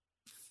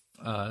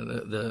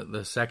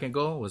 The second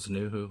goal was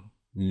Nuhu.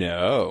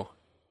 No.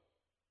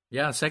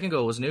 Yeah, second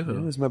goal was Nuhu.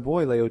 It was my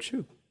boy, Leo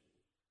Chu.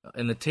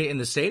 In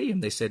the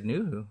stadium, they said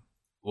Nuhu.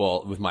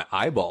 Well, with my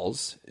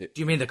eyeballs. Do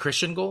you mean the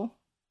Christian goal?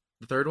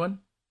 The third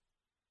one?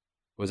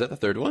 Was that the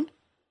third one?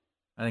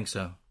 I think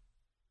so.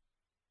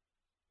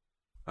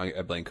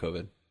 I blame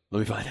COVID. Let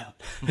me find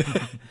out.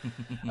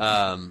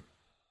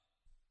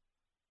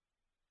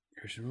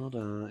 Christian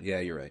Roldan.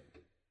 Yeah, you're right.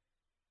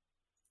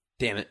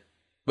 Damn it!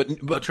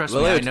 But trust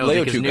me, I know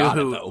because Chu got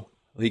it, though.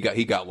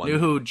 He got one.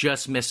 Nuhu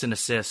just missed an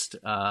assist.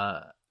 You're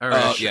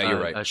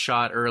right. A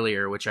shot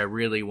earlier, which I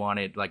really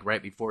wanted, like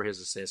right before his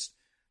assist,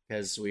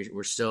 because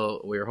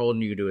we're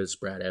holding you to his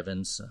Brad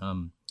Evans.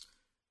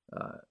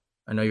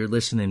 I know you're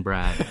listening,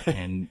 Brad,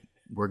 and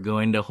we're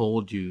going to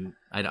hold you.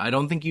 I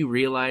don't think you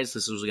realize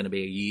this was going to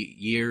be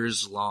a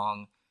years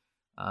long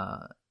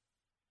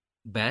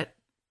bet,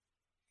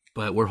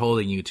 but we're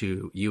holding you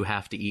to. You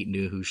have to eat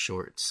Nuhu's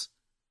shorts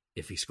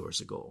if he scores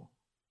a goal,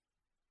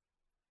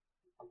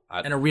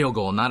 and a real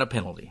goal, not a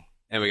penalty.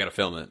 And we got to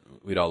film it.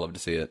 We'd all love to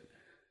see it.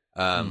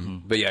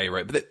 But yeah, you're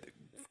right. But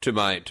to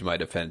my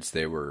defense,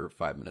 they were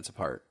 5 minutes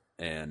apart,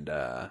 and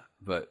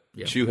but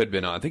Chu had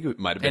been on. I think it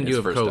might have been his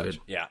first touch.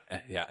 Yeah,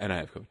 and I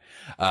have COVID.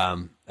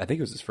 I think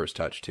it was his first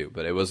touch too,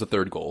 but it was the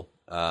third goal.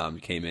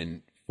 Came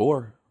in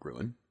for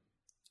Gruen.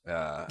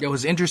 It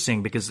was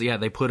interesting because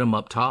they put him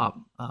up top,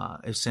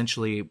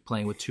 essentially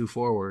playing with two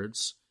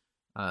forwards,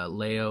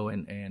 Leo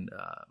and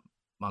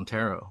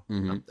Montero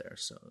up there.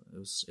 So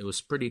it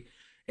was pretty.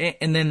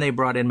 And then they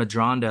brought in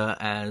Madronda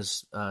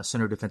as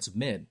center defensive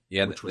mid.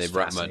 Yeah, they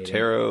brought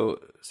Montero,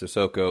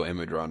 Sissoko, and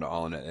Madronda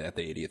all in at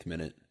the 80th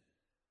minute.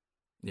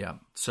 Yeah,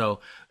 so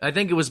I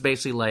think it was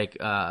basically like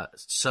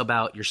sub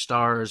out your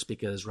stars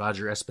because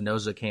Roger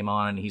Espinoza came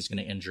on and he's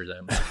going to injure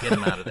them. So get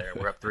him out of there.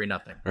 We're up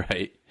 3-0.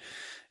 Right.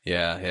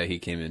 Yeah, he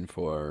came in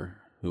for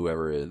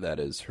whoever that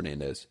is,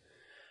 Hernandez.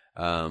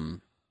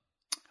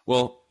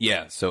 Well,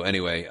 yeah. So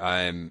anyway,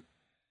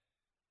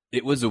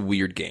 It was a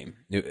weird game,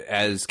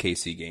 as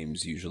KC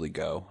games usually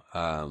go.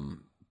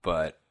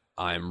 But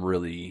I'm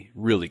really,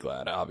 really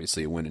glad.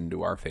 Obviously, it went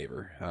into our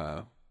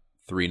favor.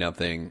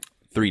 3-0,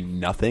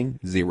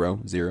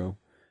 0-0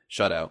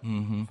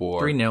 shutout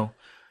for 3-0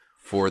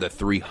 for the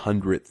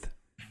 300th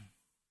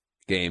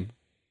game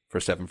for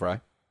Stefan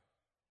Fry.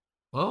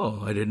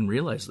 Oh, I didn't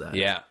realize that.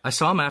 Yeah, I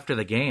saw him after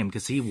the game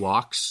because he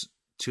walks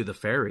to the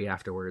ferry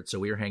afterwards. So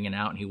we were hanging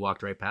out, and he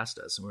walked right past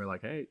us, and we were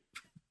like, "Hey,"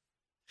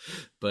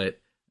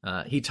 but.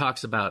 He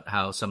talks about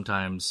how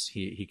sometimes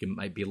he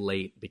might be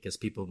late because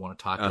people want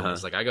to talk to him.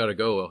 He's like, I gotta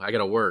go, I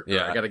gotta work.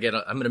 Yeah, I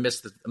gotta I'm gonna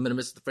miss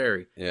the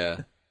ferry.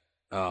 Yeah.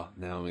 Oh,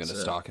 now I'm gonna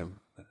stalk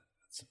him.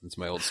 It's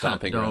my old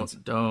stomping grounds.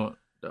 Don't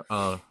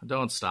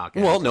stalk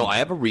him. Well, no, I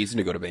have a reason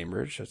to go to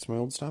Bainbridge. That's my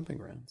old stomping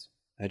grounds.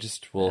 I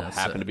just will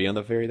happen to be on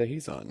the ferry that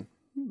he's on.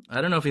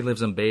 I don't know if he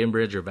lives in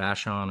Bainbridge or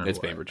Vashon or it's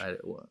Bainbridge.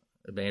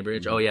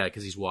 Bainbridge. Mm-hmm. Oh yeah,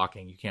 because he's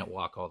walking. You can't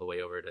walk all the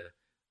way over to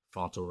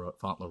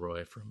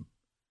Fauntleroy from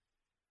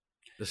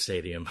the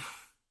stadium.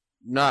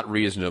 Not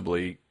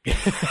reasonably.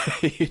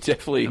 You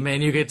definitely. I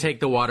mean, you could take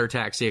the water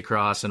taxi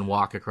across and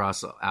walk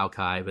across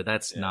Alki, but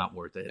that's not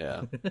worth it.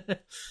 Yeah.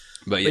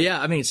 But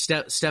yeah, I mean,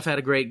 Steph had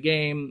a great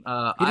game.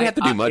 He didn't have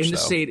to do much, in the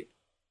though.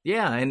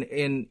 Yeah,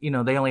 and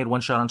they only had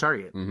one shot on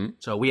target,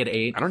 so we had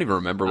 8. I don't even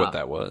remember what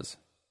that was.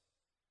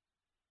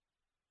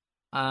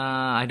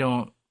 I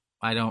don't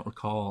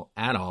recall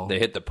at all. They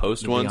hit the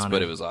post once,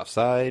 but it was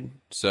offside.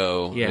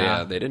 So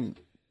yeah, they didn't.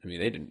 I mean,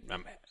 they didn't.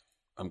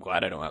 I'm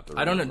glad I don't have to.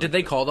 I don't know. Did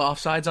they call the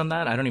offsides on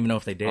that? I don't even know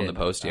if they did. On the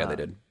post, yeah, they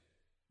did.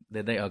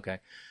 Did they? Okay.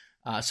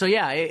 So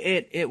yeah,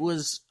 it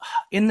was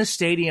in the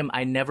stadium.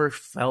 I never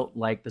felt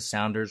like the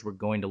Sounders were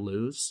going to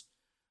lose.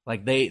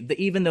 Like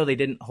even though they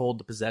didn't hold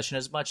the possession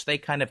as much, they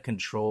kind of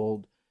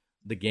controlled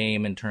the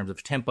game in terms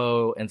of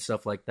tempo and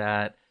stuff like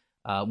that.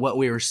 What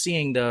we were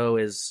seeing though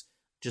is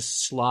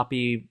just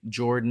sloppy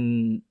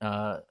Jordan.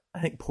 I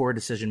think poor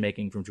decision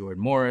making from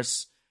Jordan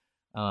Morris.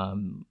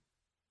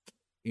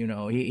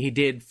 He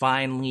did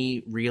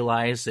finally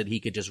realize that he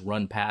could just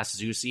run past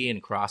Zusi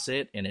and cross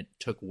it, and it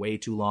took way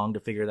too long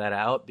to figure that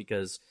out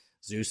because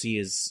Zusi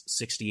is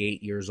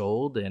 68 years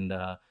old and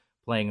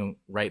playing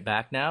right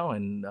back now,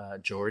 and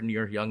Jordan,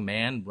 your young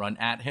man, run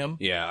at him.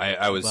 Yeah,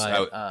 I was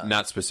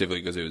not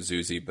specifically because it was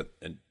Zusi, but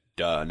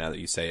now that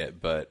you say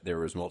it, but there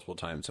was multiple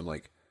times I'm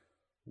like,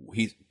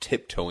 he's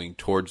tiptoeing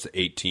towards the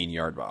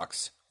 18-yard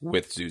box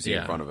with Zusi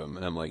in front of him.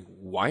 And I'm like,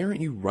 why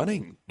aren't you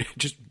running?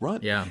 Just run.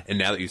 Yeah. And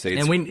now that you say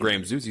it's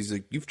Graham Zusi, he's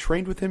like, you've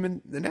trained with him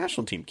in the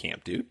national team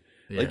camp, dude.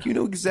 Yeah. Like, you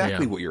know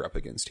exactly what you're up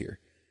against here.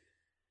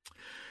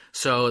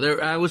 So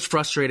I was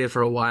frustrated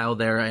for a while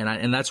there,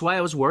 and that's why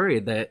I was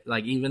worried that,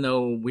 like, even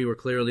though we were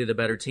clearly the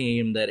better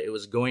team, that it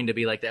was going to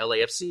be like the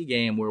LAFC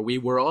game where we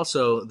were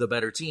also the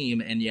better team,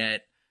 and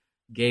yet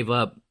gave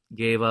up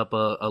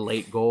a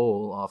late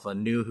goal off a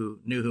knew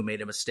who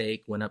made a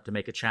mistake, went up to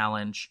make a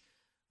challenge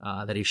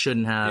that he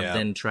shouldn't have,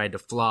 then tried to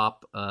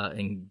flop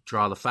and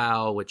draw the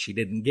foul, which he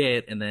didn't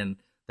get, and then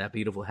that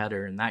beautiful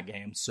header in that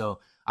game. So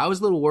I was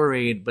a little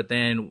worried, but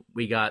then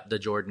we got the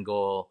Jordan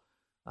goal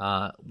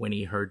when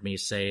he heard me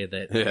say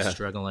that he was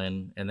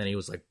struggling, and then he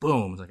was like,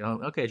 boom. I was like,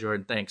 oh, okay,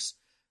 Jordan, thanks.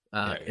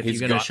 If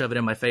you're going to shove it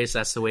in my face,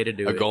 that's the way to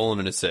do it. A goal and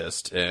an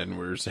assist, and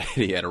we're saying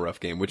he had a rough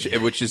game, which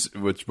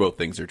both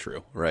things are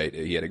true, right?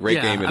 He had a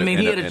great game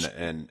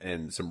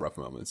and some rough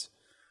moments.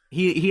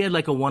 He had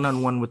like a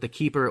one-on-one with the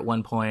keeper at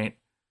one point.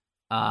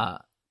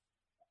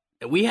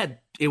 We had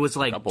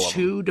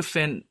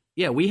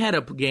we had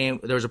a game.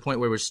 There was a point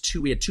where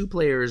we had two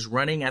players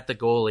running at the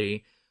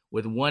goalie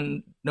with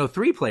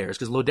three players,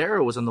 because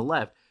Lodero was on the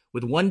left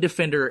with one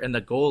defender and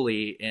the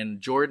goalie,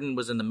 and Jordan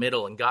was in the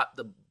middle and got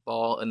the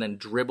ball and then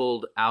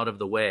dribbled out of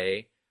the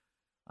way.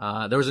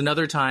 There was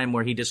another time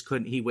where he just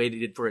couldn't. He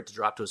waited for it to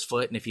drop to his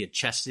foot, and if he had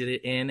chested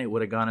it in, it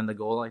would have gone in the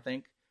goal, I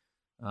think.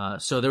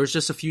 So there was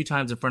just a few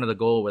times in front of the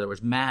goal where there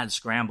was mad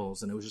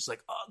scrambles, and it was just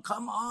like, oh,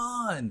 come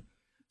on.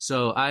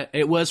 So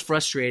it was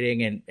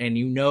frustrating, and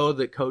you know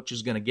the coach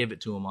is going to give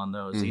it to him on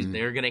those.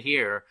 They're going to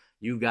hear,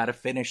 you got to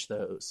finish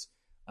those.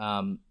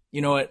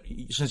 You know what?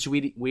 Since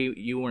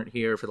you weren't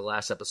here for the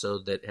last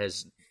episode that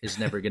is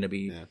never going to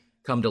be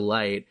come to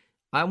light,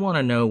 I want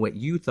to know what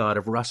you thought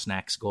of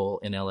Rusnak's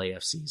goal in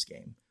LAFC's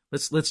game.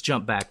 Let's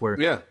jump back where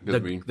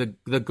the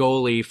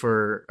goalie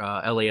for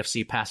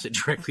LAFC passed it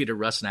directly to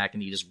Rusnak,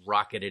 and he just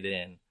rocketed it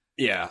in.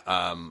 Yeah.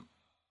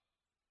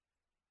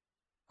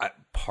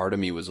 Part of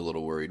me was a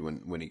little worried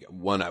when he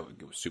won. I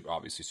was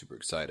obviously super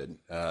excited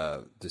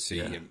to see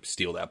him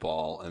steal that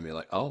ball and be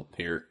like, oh,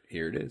 here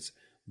it is.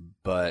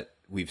 But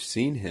we've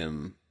seen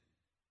him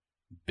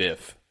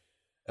biff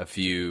a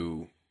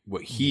few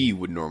what he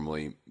would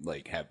normally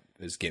like have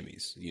as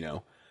gimmies, you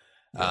know.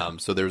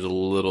 So there was a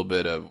little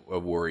bit of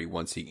worry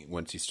once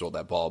he stole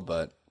that ball.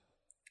 But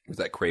was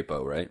that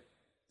Crapo, right?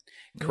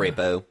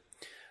 Crapo.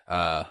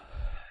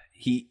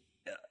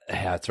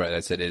 That's right.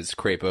 I said, is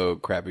Crapo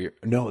crappier?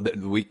 No,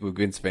 the week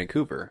against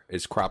Vancouver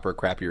is Cropper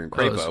crappier and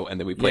Crapo, and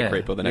then we play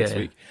Crapo the next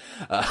week.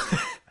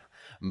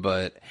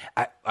 But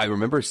I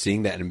remember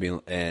seeing that and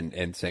being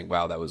and saying,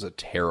 "Wow, that was a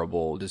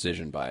terrible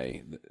decision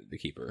by the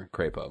keeper,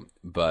 Crapo."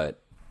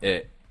 But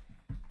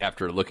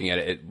after looking at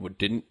it,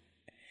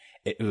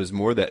 it was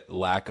more that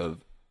lack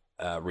of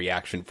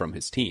reaction from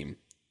his team,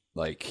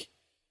 like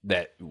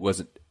that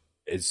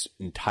is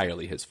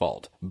entirely his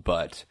fault,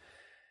 but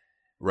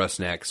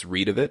Rusnak's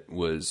read of it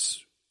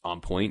was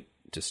on point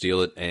to steal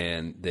it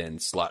and then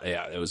slot.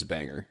 Yeah, it was a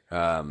banger.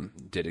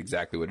 Did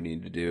exactly what he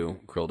needed to do.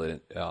 Krilled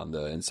it on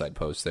the inside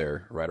post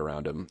there, right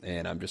around him.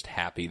 And I'm just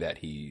happy that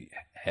he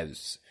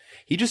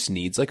just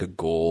needs like a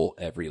goal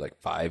every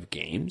like 5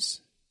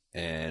 games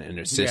and an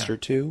assist or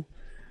 2.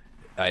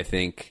 I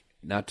think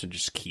not to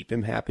just keep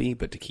him happy,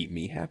 but to keep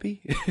me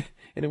happy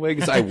in a way,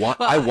 because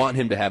I want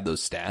him to have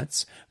those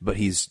stats, but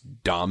he's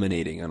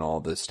dominating on all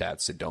the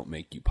stats that don't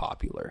make you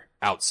popular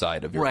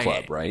outside of your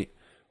club, right?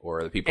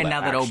 Or the people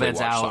that actually watch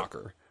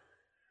soccer.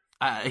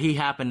 He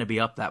happened to be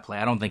up that play.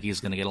 I don't think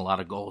he's going to get a lot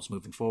of goals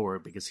moving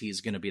forward because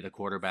he's going to be the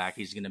quarterback.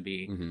 He's going to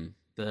be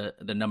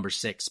the number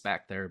 6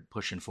 back there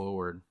pushing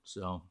forward.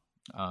 So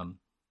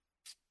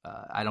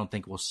I don't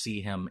think we'll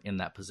see him in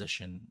that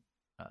position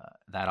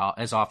that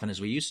as often as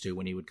we used to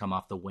when he would come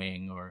off the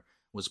wing or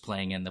was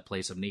playing in the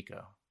place of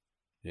Nico.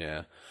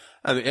 Yeah,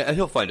 I mean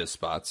he'll find his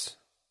spots.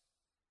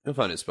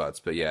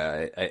 But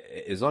yeah,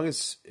 as long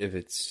as if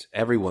it's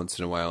every once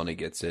in a while and he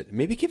gets it,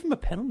 maybe give him a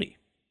penalty.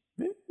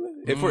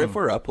 If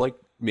we're up, like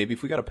maybe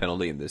if we got a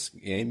penalty in this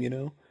game, you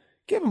know,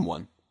 give him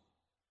one.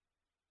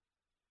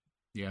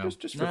 Yeah,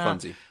 just for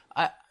funsies.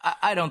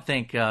 I don't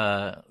think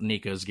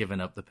Nico's given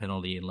up the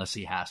penalty unless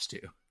he has to.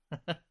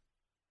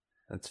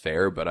 That's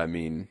fair, but I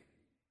mean,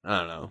 I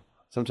don't know.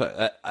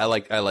 Sometimes I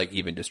like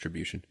even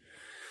distribution.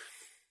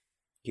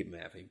 Keep him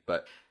happy,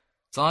 but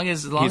as long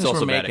as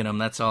we're making them,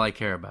 that's all I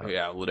care about.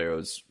 Yeah,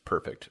 Lodero's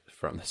perfect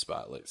from the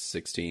spot, like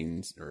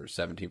 16 or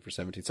 17 for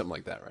 17, something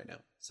like that right now.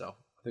 So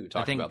I think we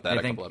talked about that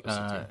a couple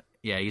episodes.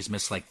 Yeah, he's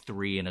missed like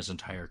 3 in his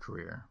entire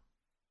career.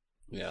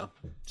 Yeah.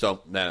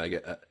 So now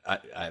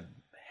I'm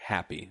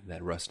happy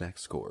that Rusnak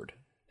scored.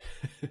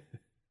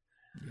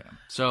 Yeah.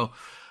 So.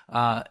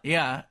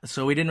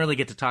 So we didn't really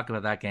get to talk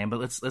about that game, but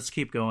let's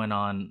keep going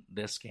on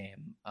this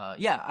game.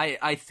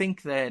 I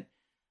think that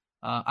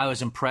I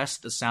was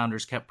impressed. The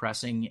Sounders kept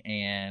pressing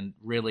and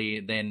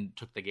really then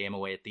took the game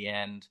away at the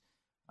end.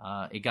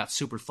 It got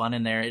super fun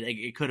in there.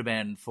 It could have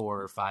been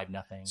 4 or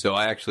 5-0. So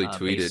I actually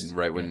tweeted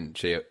when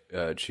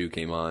Chu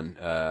came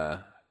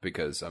on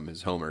because I'm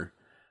his homer.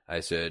 I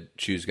said,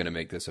 Chu's going to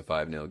make this a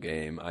 5-0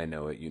 game. I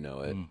know it, you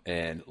know it.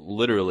 And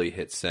literally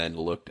hit send,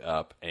 looked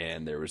up,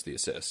 and there was the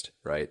assist,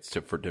 right?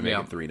 To make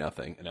it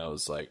 3-0. And I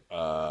was like,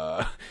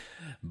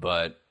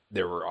 but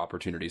there were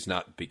opportunities,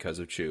 not because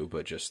of Chu,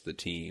 but just the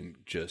team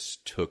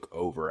just took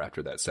over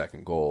after that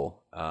second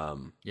goal.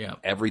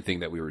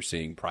 Everything that we were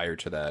seeing prior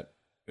to that,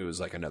 it was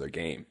like another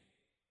game,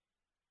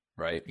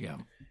 right? Yeah.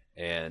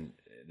 And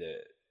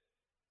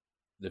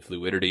the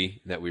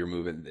fluidity that we were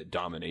moving, the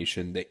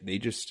domination. They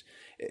just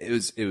it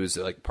was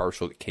like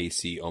partial that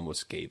KC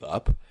almost gave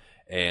up,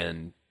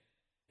 and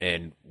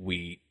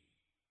we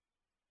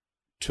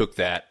took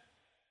that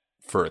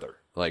further.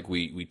 Like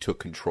we took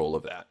control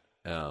of that,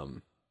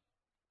 and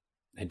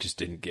just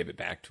didn't give it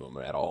back to them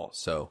at all.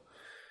 So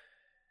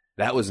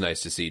that was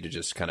nice to see, to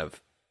just kind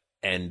of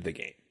end the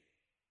game,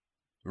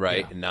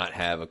 right? And not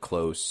have a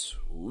close,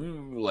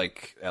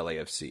 like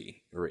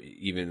LAFC, or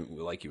even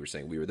like you were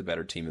saying, we were the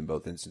better team in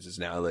both instances.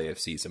 Now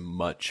LAFC is a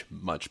much,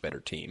 much better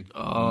team.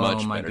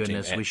 Oh, my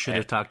goodness. We should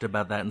have talked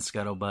about that in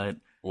Scuttlebutt.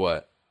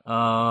 What?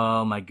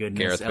 Oh, my goodness.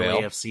 Gareth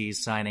Bale? LAFC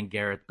signing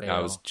Gareth Bale. I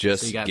was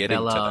just so you got getting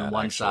Bella to that, on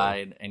one actually.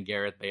 side and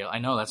Gareth Bale. I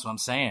know, that's what I'm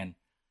saying.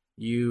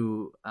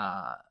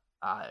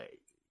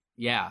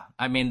 Yeah.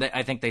 I mean,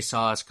 I think they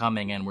saw us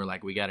coming and were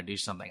like, we got to do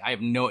something.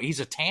 He's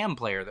a TAM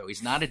player, though.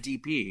 He's not a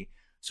DP.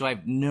 So I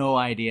have no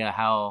idea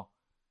how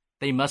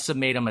they must have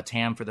made him a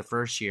TAM for the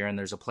first year. And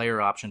there's a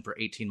player option for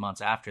 18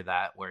 months after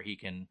that where he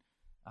can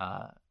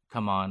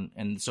come on.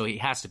 And so he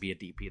has to be a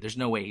DP. There's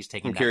no way he's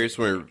taking I'm curious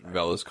where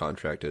Vela's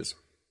contract is.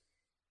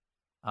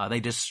 They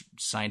just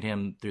signed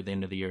him through the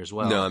end of the year as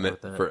well. No, I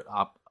meant for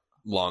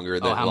longer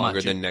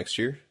than next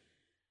year.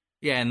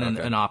 Yeah, and then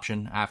an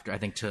option after, I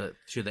think, to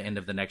the end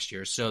of the next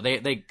year. So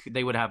they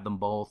would have them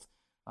both.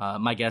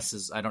 My guess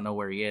is, I don't know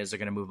where he is. They're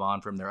going to move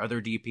on from their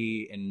other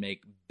DP and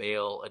make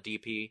Bale a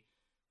DP,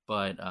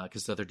 but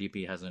because the other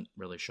DP hasn't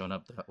really shown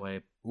up that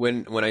way.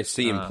 When I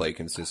see him play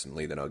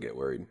consistently, then I'll get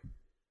worried.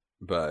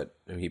 But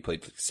he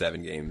played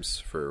 7 games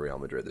for Real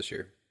Madrid this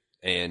year,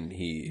 and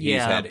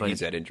he's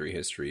had injury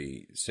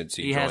history since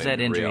he joined has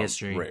that injury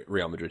history.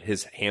 Real Madrid.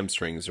 His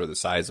hamstrings are the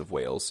size of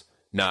whales.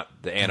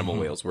 Not the animal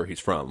Wales, where he's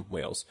from,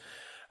 Wales.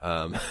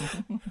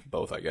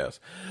 Both, I guess.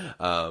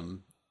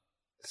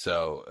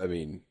 So, I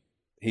mean,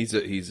 he's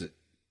a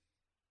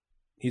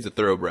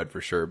thoroughbred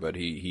for sure, but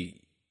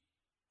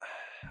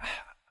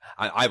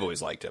I've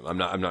always liked him. I'm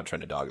not trying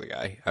to dog the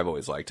guy. I've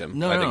always liked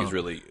him. I think he's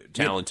really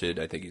talented.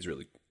 I think he's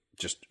really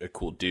just a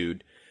cool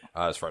dude,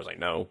 as far as I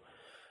know,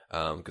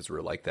 because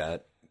we're like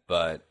that.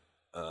 But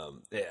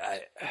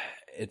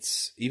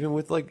it's even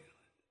with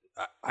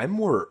I'm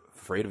more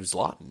afraid of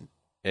Zlatan.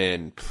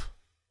 And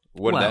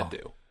what did that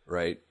do,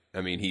 right?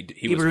 I mean, he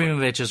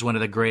Ibrahimovic is one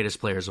of the greatest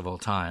players of all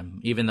time,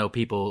 even though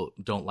people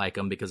don't like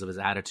him because of his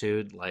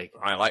attitude. I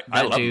love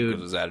him because of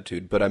his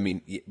attitude, but I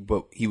mean,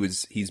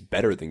 he's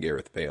better than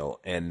Gareth Bale,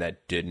 and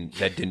that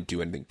didn't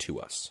do anything to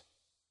us,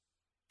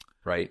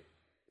 right?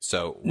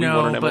 So we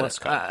won an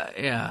MLS Cup.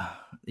 Yeah.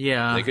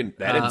 That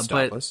didn't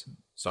stop us,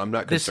 so I'm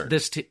not concerned.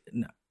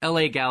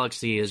 LA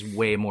Galaxy is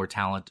way more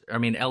talented. I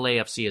mean,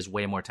 LAFC is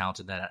way more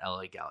talented than an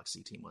LA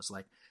Galaxy team was.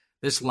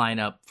 This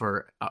lineup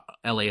for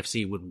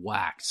LAFC would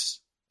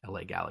wax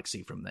LA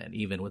Galaxy from then,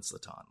 even with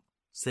Zlatan.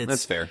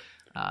 That's fair.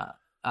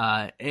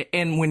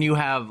 And when you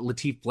have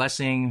Latif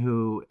Blessing,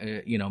 who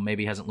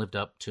maybe hasn't lived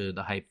up to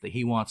the hype that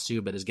he wants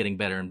to, but is getting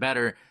better and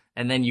better,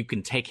 and then you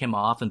can take him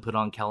off and put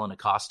on Kellen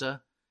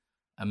Acosta.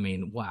 I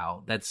mean,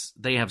 wow,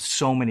 they have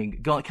so many.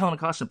 Kellen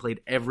Acosta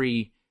played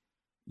every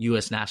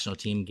U.S. national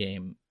team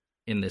game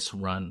in this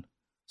run,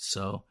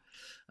 so.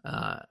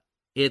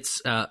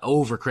 It's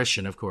over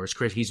Christian, of course.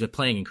 He's been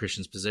playing in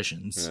Christian's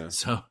positions,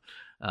 so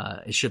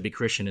it should be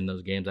Christian in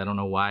those games. I don't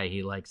know why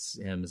he likes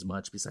him as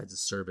much besides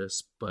his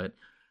service, but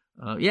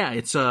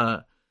it's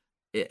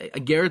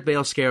Gareth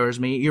Bale scares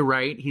me. You're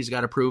right; he's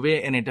got to prove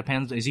it, and it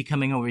depends. Is he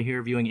coming over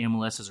here viewing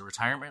MLS as a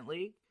retirement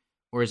league,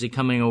 or is he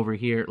coming over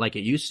here like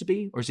it used to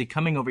be, or is he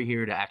coming over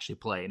here to actually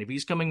play? And if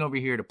he's coming over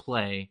here to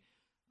play,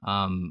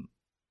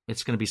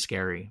 it's going to be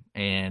scary.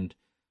 And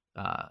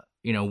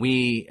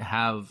we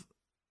have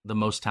the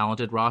most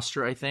talented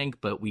roster, I think,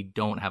 but we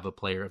don't have a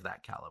player of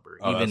that caliber,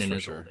 even in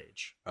his old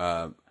age.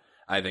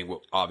 I think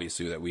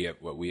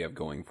what we have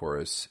going for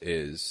us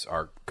is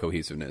our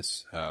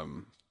cohesiveness,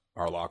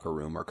 our locker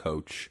room, our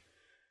coach,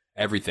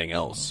 everything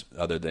else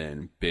other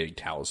than big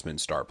talisman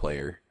star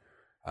player,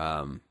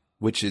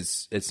 which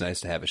it's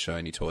nice to have a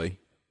shiny toy.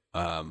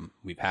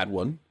 We've had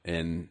one,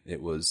 and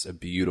it was a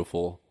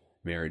beautiful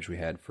marriage we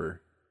had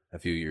for a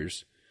few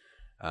years.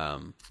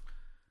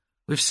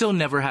 We've still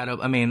never had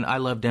I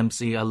love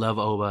Dempsey. I love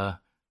Oba.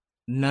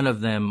 None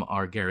of them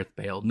are Gareth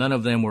Bale. None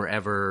of them were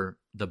ever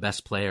the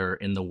best player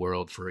in the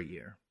world for a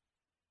year.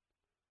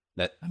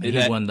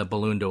 He won the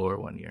Ballon d'Or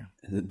one year.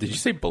 Did you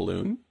say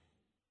balloon?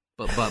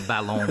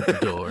 Ballon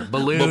d'Or.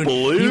 Balloon.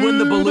 He won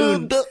the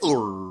Balloon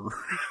d'Or.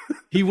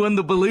 He won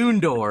the Ballon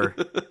d'Or.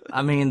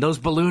 I mean, those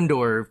Ballon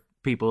d'Or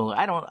people,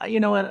 you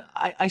know what?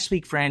 I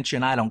speak French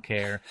and I don't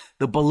care.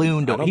 The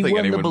Ballon d'Or. He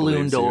won the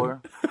Ballon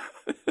d'Or.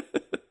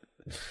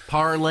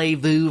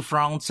 Parlez-vous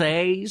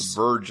français?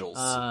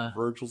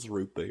 Virgil's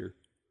root beer.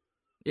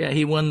 Yeah,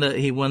 he won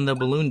the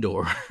Ballon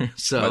d'Or.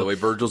 So, by the way,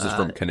 Virgil's is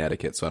from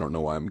Connecticut, so I don't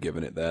know why I'm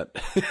giving it that.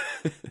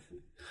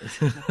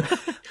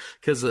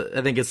 Because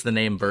I think it's the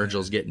name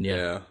Virgil's getting you.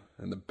 Yeah,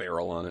 and the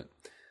barrel on it.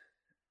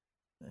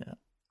 Yeah,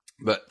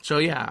 but so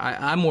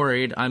I'm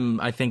worried.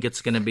 I think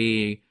it's going to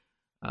be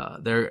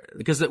there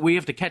because we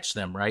have to catch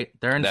them, right?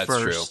 They're in that's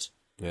first.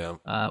 True.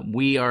 Yeah.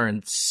 We are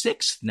in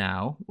 6th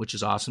now, which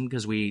is awesome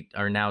because we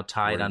are now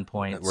tied on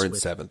points. We're in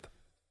 7th.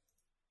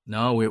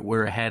 No,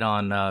 we're ahead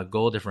on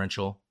goal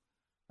differential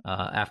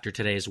after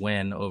today's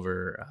win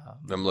over.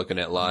 I'm looking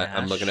at live.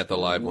 I'm looking at the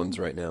live Nashville. ones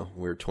right now.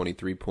 We're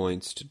 23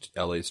 points to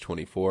LA's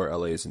 24.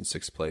 LA's in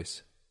 6th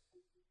place.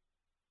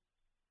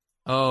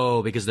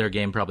 Oh, because their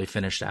game probably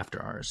finished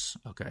after ours.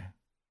 Okay.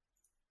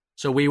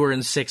 So we were in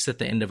 6th at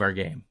the end of our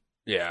game.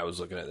 Yeah, I was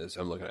looking at this.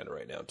 I'm looking at it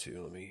right now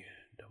too. Let me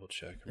double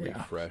check,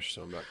 refresh,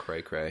 so I'm not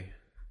cray.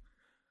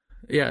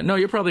 Yeah, no,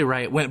 you're probably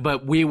right.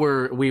 But we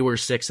were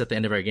 6th at the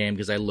end of our game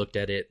because I looked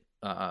at it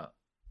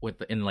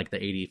in like the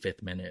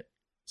 85th minute.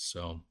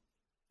 So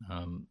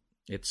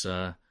it's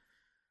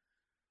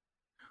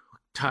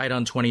tied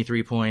on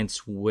 23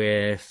 points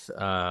with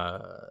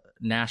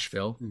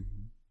Nashville.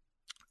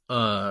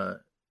 Mm-hmm.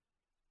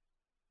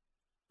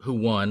 Who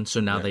won?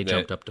 So now they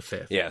jumped up to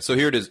 5th. Yeah, so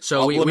here it is.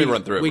 So let me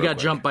run through it. We real got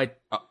quick.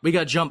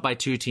 jumped by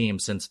 2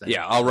 teams since then.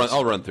 Yeah,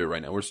 I'll run through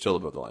right now. We're still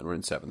above the line. We're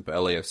in 7th, but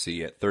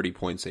LAFC at 30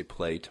 points. They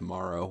play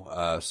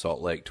tomorrow.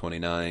 Salt Lake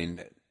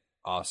 29.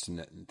 Austin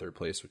in 3rd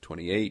place with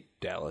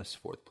 28. Dallas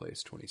 4th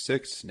place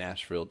 26.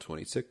 Nashville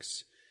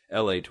 26.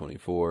 LA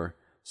 24.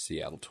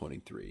 Seattle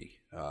 23.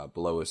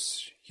 Below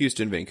us,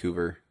 Houston,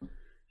 Vancouver.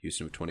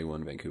 Houston with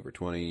 21, Vancouver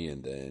 20,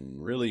 and then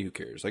really, who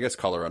cares? I guess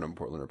Colorado and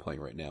Portland are playing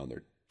right now, and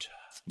they're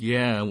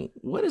Yeah,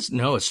 it's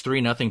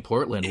 3-0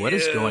 Portland. What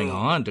is going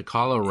on to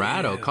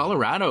Colorado? Yeah.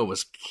 Colorado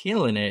was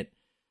killing it.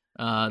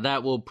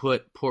 That will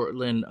put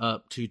Portland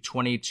up to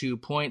 22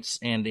 points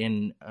and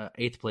in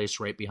 8th place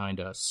right behind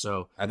us.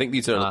 So I think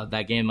these are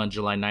that game on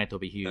July 9th will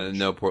be huge.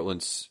 no,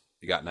 Portland's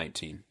got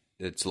 19.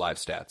 It's live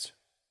stats.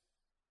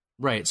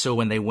 Right, so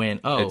when they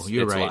win,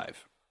 you're it's right.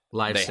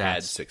 Live they stats.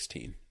 had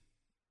 16.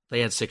 They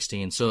had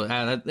 16. So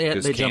they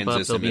Because jump up,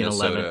 Kansas they'll and be in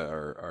Minnesota 11.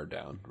 are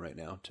down right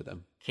now to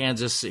them.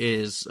 Kansas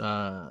is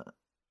bottom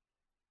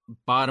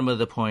of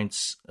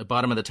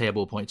the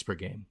table points per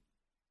game.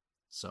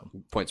 So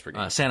Points per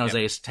game. San Jose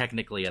Yeah. is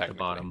technically at the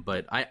bottom,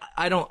 but I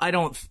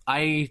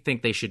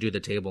think they should do the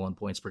table on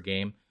points per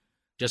game,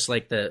 just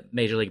like the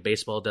Major League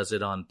Baseball does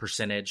it on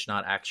percentage,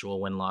 not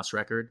actual win-loss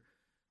record.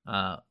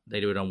 They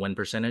do it on win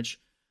percentage.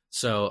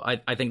 So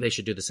I think they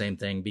should do the same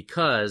thing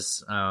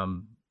because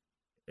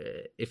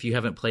if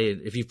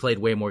you've played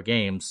way more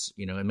games,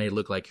 it may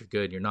look like you're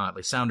good, you're not.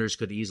 Like Sounders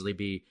could easily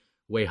be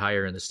way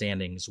higher in the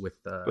standings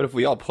with. But if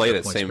we all play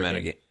that points same per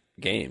amount game.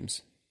 of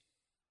games,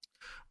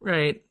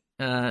 right?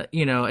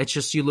 It's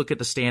just you look at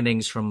the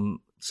standings from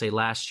say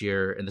last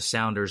year, and the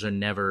Sounders are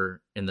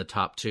never in the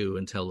top 2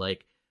 until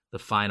like the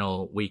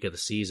final week of the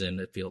season.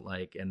 It felt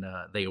like, and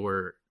they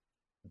were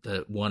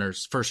the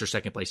first or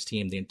second place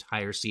team the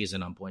entire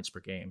season on points per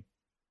game.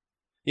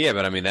 yeah,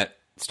 but I mean that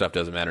stuff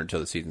doesn't matter until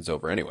the season's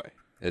over anyway.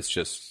 It's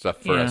just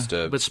stuff for us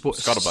to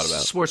scuttlebutt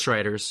about. Sports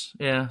writers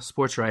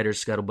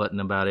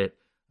scuttlebutting about it,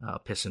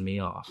 pissing me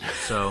off.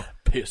 So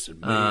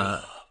Pissing me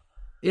off.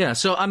 Yeah,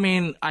 so I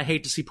mean, I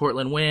hate to see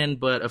Portland win,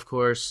 but of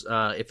course,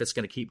 if it's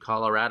going to keep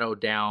Colorado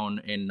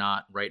down and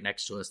not right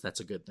next to us, that's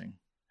a good thing.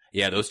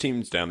 Yeah, those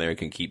teams down there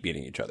can keep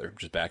beating each other,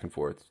 just back and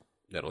forth.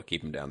 That'll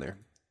keep them down there.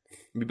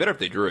 It'd be better if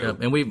they drew.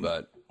 Yep, and we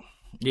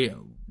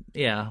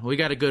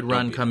got a good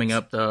run coming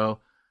up though,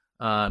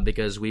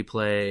 because we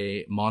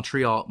play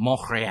Montreal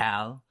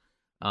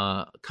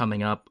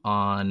coming up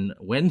on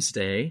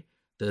Wednesday,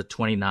 the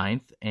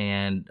 29th,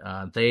 and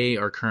they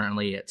are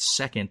currently at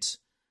 2nd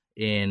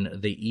in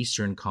the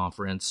Eastern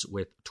Conference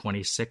with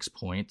 26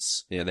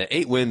 points. Yeah, they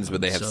 8 wins,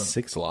 but they have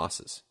 6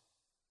 losses.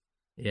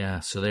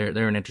 Yeah, so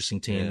they're an interesting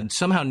team. Yeah.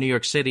 Somehow New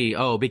York City,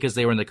 because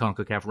they were in the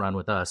CONCACAF run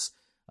with us,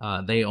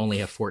 they only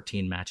have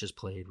 14 matches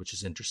played, which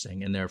is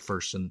interesting, and they're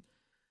first in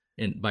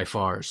by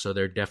far. So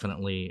they're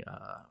definitely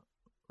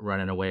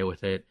running away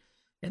with it.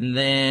 And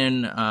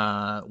then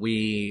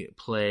we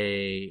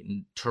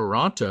play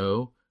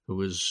Toronto,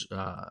 who is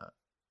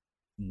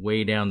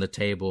way down the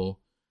table,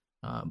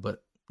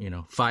 but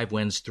 5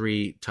 wins,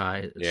 3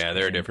 ties. Yeah,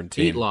 they're a different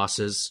team. 8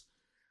 losses.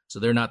 So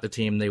they're not the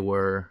team they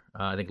were.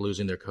 I think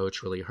losing their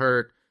coach really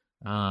hurt.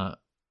 I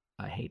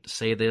hate to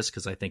say this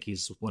because I think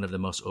he's one of the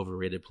most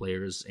overrated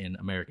players in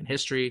American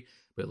history,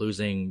 but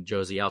losing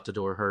Josie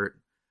Altidore hurt.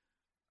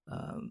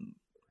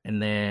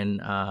 And then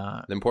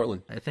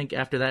Portland. I think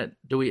after that,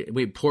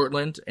 we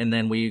Portland, and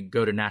then we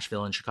go to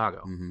Nashville and Chicago.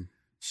 Mm-hmm.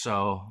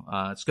 So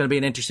it's going to be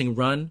an interesting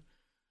run.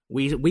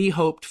 We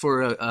hoped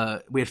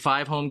for we had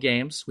 5 home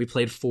games. We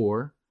played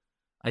 4.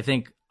 I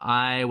think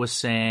I was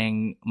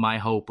saying my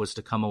hope was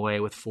to come away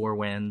with 4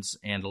 wins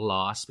and a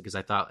loss because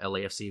I thought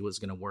LAFC was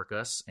going to work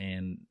us,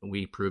 and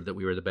we proved that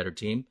we were the better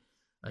team,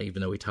 even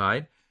though we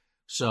tied.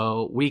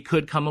 So we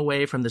could come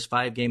away from this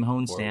 5-game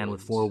homestand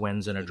with 4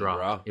 wins and a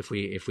draw if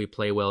we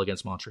play well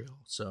against Montreal.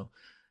 So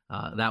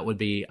that would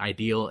be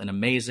ideal and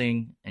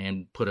amazing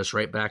and put us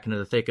right back into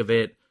the thick of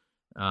it.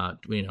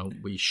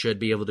 We should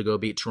be able to go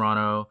beat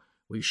Toronto.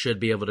 We should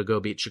be able to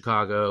go beat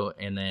Chicago,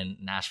 and then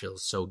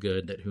Nashville's so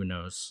good that who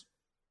knows.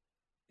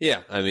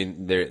 Yeah, I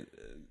mean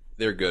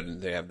they're good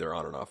and they have their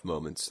on and off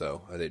moments.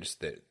 So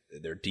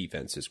their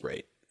defense is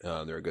great.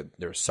 They're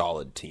a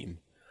solid team.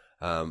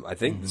 I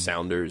think the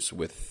Sounders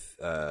with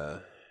I'm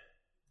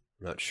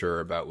not sure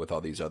about with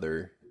all these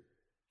other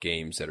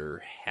games that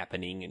are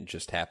happening and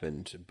just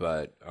happened,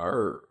 but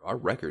our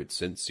record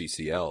since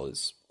CCL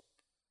is,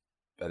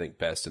 I think,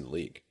 best in the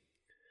league.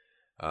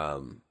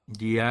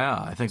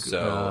 Yeah, I think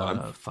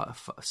so.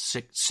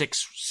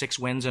 Six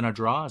wins and a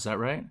draw. Is that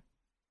right?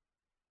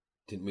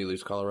 Didn't we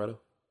lose Colorado?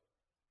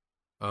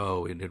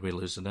 Oh, did we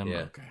lose to them?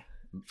 Yeah. Okay.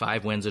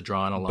 5 wins, a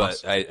draw, and a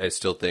loss. But I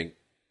still think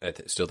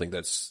still think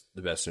that's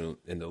the best in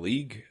the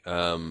league.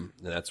 And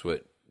that's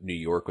what New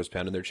York was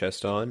pounding their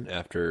chest on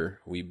after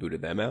we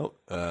booted them out.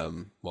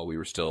 While we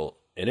were still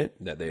in it,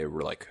 that they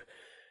were like,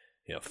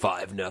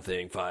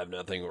 5-0,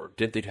 5-0, or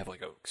didn't they have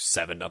like a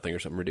 7-0 or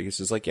something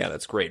ridiculous? It's like, yeah,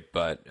 that's great,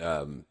 but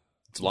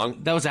it's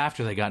long. That was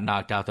after they got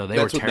knocked out, though. They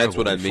were terrible. That's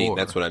what I mean. Before.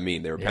 That's what I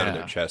mean. They were pounding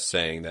their chest,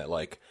 saying that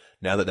like,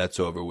 now that that's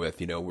over with,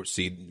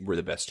 we're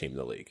the best team in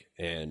the league,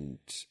 and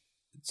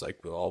it's like,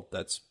 well,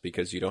 that's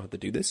because you don't have to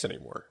do this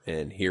anymore.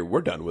 And here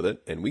we're done with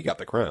it, and we got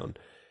the crown.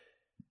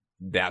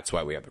 That's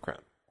why we have the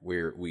crown.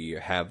 We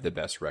have the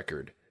best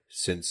record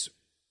since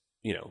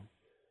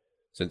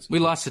we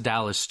lost to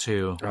Dallas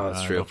too. Oh,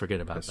 that's true. Don't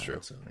forget about that. That's true.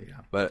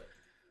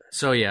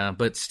 So, yeah.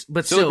 But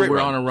still we're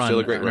on a run. Still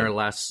a great in run. our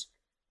last.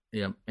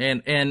 Yeah,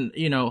 and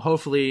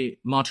hopefully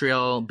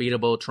Montreal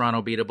beatable,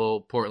 Toronto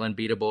beatable, Portland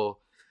beatable.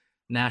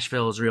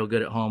 Nashville is real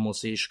good at home. We'll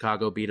see.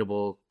 Chicago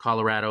beatable,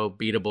 Colorado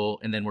beatable,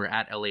 and then we're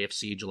at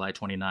LAFC July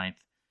 29th.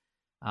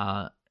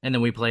 And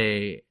then we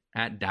play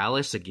at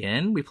Dallas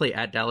again. We play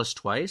at Dallas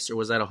twice, or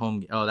was that a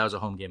home? Oh, that was a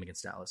home game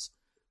against Dallas.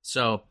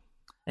 So,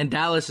 and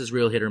Dallas is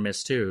real hit or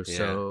miss too. Yeah.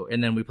 So,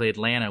 and then we play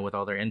Atlanta with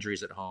all their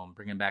injuries at home,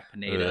 bringing back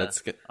Pineda,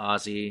 that's good.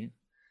 Ozzy.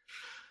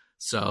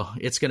 So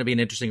it's going to be an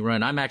interesting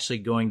run. I'm actually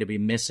going to be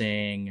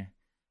missing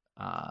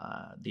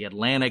the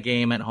Atlanta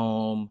game at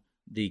home,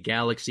 the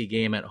Galaxy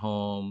game at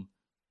home,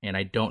 and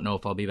I don't know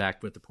if I'll be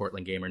back with the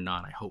Portland game or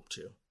not. I hope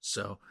to.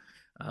 So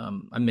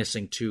I'm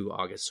missing 2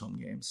 August home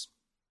games.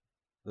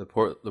 The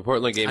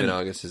Portland game in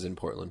August is in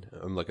Portland.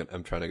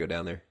 I'm trying to go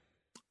down there.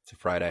 It's a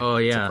Friday. Oh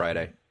yeah, it's a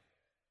Friday.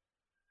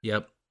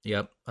 Yep.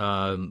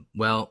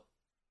 Well,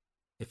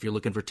 if you're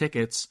looking for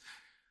tickets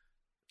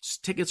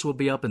will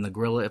be up in the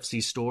Gorilla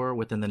FC store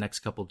within the next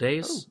couple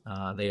days.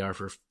 They are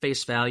for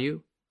face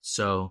value.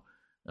 So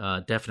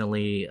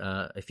definitely,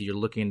 if you're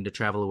looking to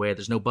travel away,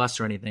 there's no bus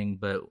or anything,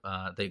 but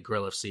the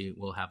Gorilla FC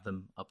will have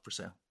them up for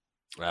sale.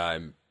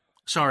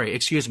 Sorry,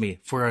 excuse me.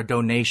 For a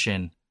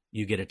donation,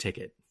 you get a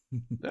ticket.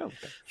 No.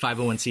 Okay.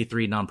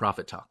 501c3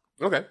 nonprofit talk.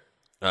 Okay.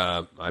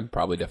 I'm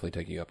probably definitely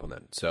taking you up on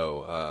that.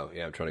 So,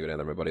 I'm trying to go down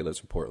there. My buddy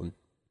lives in Portland.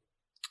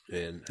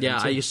 And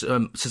I used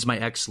to, since my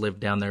ex lived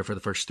down there for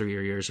the first 3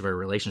 years of our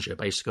relationship,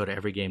 I used to go to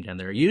every game down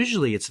there.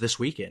 Usually it's this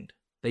weekend.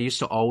 They used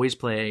to always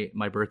play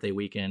my birthday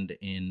weekend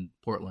in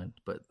Portland,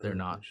 but they're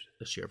not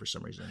this year for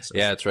some reason. So.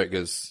 Yeah, that's right,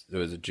 because it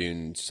was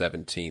June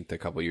 17th a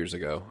couple years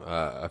ago.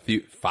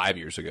 5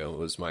 years ago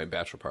was my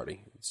bachelor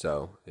party.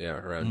 So, yeah,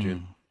 around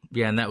June.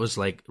 Yeah, and that was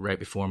like right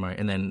before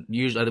and then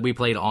usually we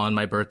played on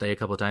my birthday a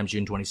couple of times,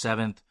 June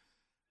 27th.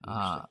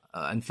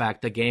 In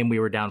fact, the game we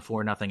were down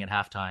 4-0 at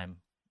halftime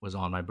was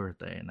on my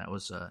birthday, and that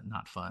was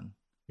not fun.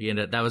 We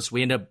ended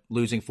up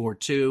losing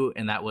 4-2,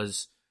 and that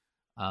was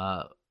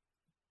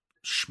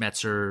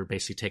Schmetzer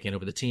basically taking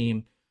over the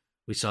team.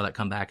 We saw that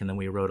come back, and then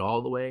we rode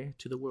all the way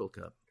to the World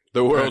Cup.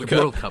 The World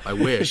Cup, I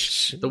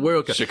wish. The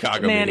World Cup.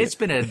 Chicago. Man, it's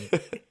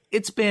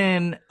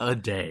been a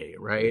day,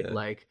 right? Yeah.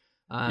 Like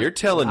you're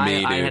telling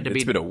me, dude,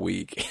 it's been a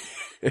week.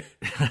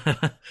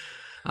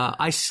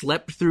 I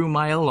slept through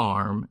my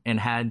alarm and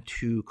had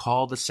to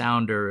call the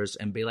Sounders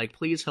and be like,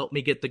 please help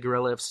me get the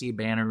Gorilla FC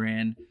banner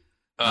in.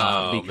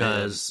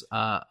 Because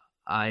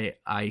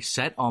I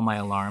set all my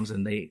alarms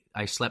and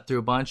I slept through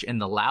a bunch,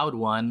 and the loud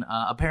one,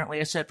 apparently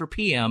I set for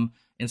PM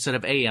instead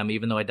of AM,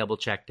 even though I double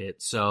checked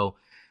it. So,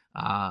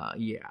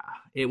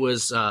 it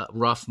was a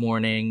rough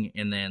morning.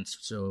 And then,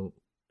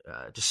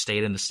 just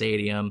stayed in the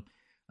stadium.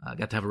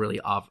 Got to have a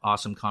really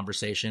awesome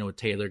conversation with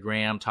Taylor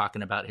Graham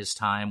talking about his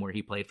time where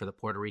he played for the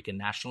Puerto Rican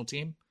national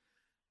team,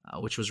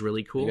 which was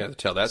really cool. You got to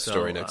tell that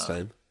story next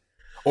time.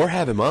 Or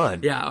have him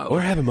on. Yeah.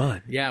 Or have him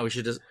on. Yeah, we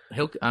should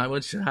I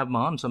would have him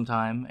on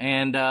sometime.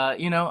 And,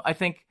 I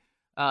think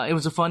it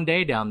was a fun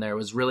day down there. It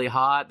was really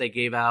hot. They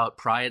gave out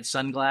Pride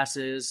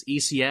sunglasses.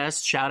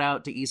 ECS, shout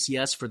out to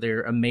ECS for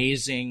their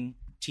amazing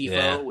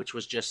tifo, which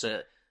was just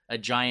a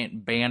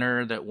giant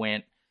banner that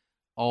went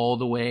all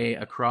the way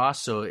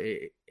across. So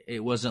it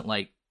wasn't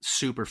like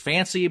super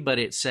fancy, but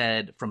it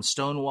said from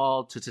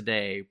Stonewall to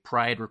today,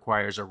 Pride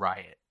requires a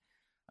riot.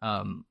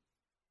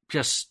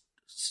 Just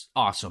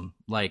awesome.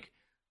 Like,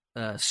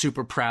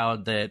 super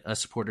proud that a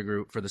supporter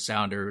group for the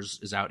Sounders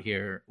is out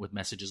here with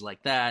messages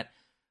like that.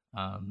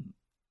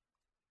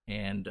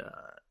 And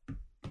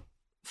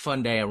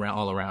fun day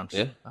all around.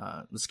 Yeah.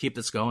 Let's keep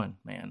this going,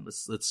 man.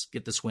 Let's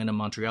get this win in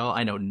Montreal.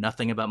 I know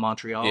nothing about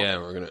Montreal. Yeah,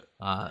 we're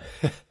gonna.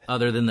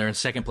 Other than they're in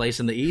second place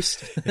in the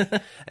East.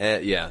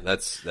 Yeah,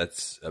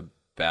 that's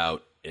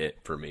about it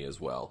for me as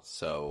well.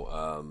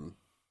 So,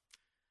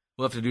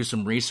 we'll have to do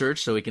some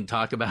research so we can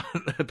talk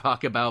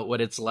about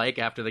what it's like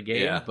after the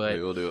game. Yeah, but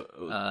we'll do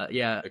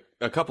yeah,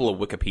 a couple of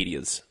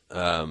Wikipedias.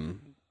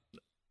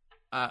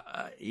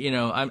 You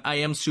know, I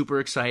am super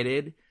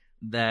excited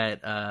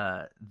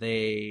that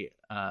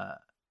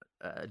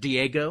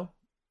Diego,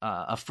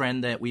 a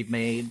friend that we've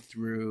made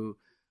through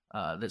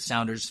that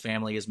Sounders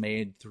family has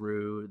made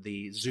through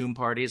the Zoom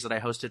parties that I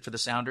hosted for the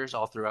Sounders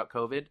all throughout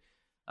COVID,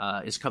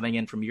 is coming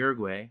in from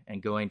Uruguay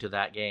and going to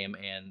that game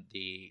and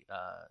the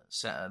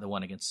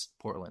one against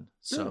Portland.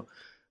 So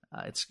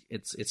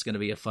it's going to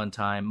be a fun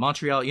time.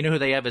 Montreal, you know who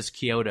they have is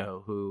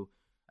Kyoto, who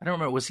I don't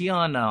remember, was he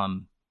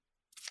on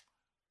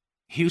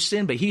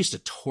Houston? But he used to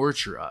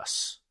torture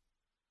us.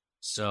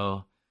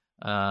 So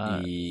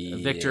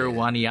Victor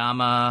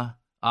Wanyama,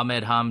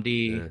 Ahmed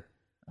Hamdi,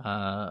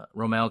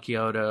 Romel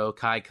Kyoto,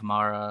 Kai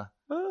Kamara.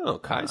 Oh,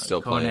 Kai's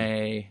still Kone,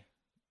 playing.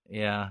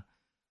 Yeah.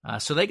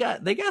 So they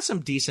got some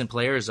decent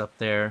players up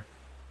there,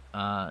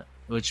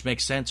 which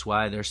makes sense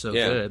why they're so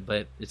good.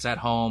 But it's at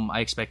home.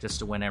 I expect us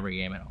to win every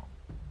game at home.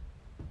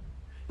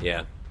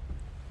 Yeah,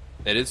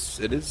 it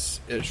is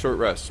a short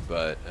rest,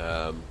 but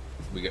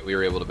we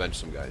were able to bench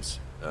some guys,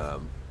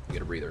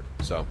 get a breather.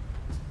 So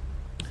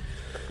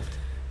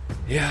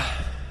yeah,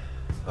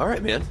 all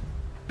right, man.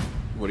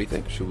 What do you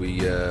think? Should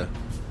we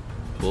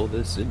pull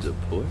this into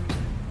port?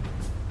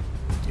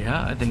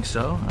 Yeah, I think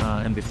so.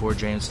 And before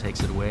James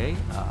takes it away,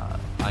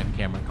 I'm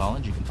Cameron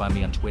Collins. You can find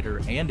me on Twitter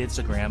and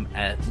Instagram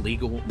at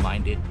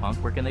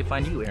LegalMindedPunk. Where can they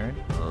find you,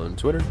 Aaron? On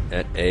Twitter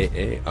at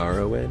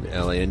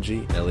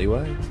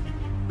AARONLANGLEY.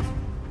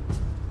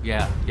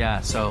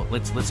 Yeah. So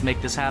let's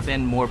make this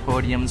happen. More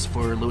podiums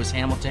for Lewis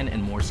Hamilton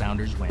and more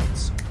Sounders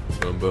wins.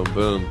 Boom, boom,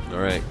 boom. All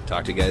right.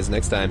 Talk to you guys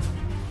next time.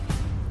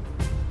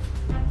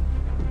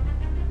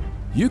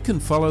 You can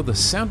follow the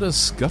Sounders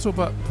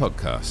Scuttlebutt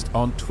podcast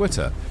on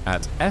Twitter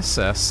at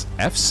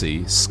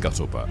SSFC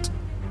Scuttlebutt.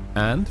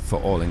 And for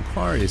all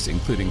inquiries,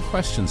 including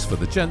questions for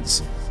the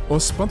gents or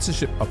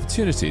sponsorship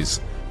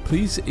opportunities,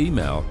 please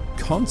email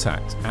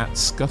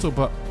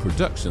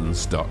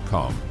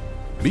contact@scuttlebuttproductions.com.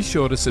 Be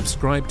sure to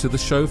subscribe to the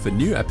show for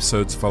new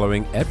episodes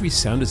following every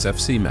Sounders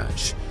FC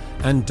match.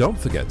 And don't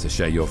forget to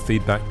share your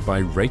feedback by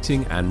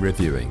rating and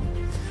reviewing.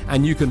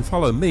 And you can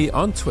follow me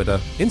on Twitter,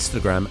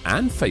 Instagram,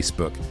 and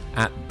Facebook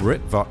at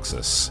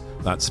BritVoxus.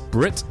 That's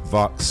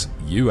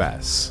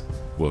BritVoxUS.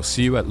 We'll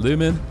see you at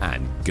Lumen,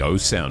 and go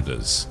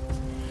Sounders.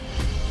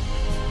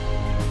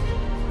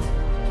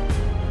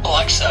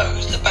 Alexa,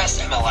 who's the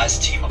best MLS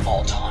team of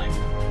all time?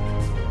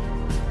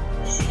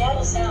 The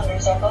Seattle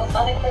Sounders are both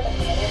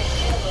unequivocally and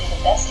irrefutably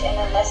the best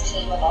MLS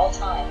team of all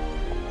time.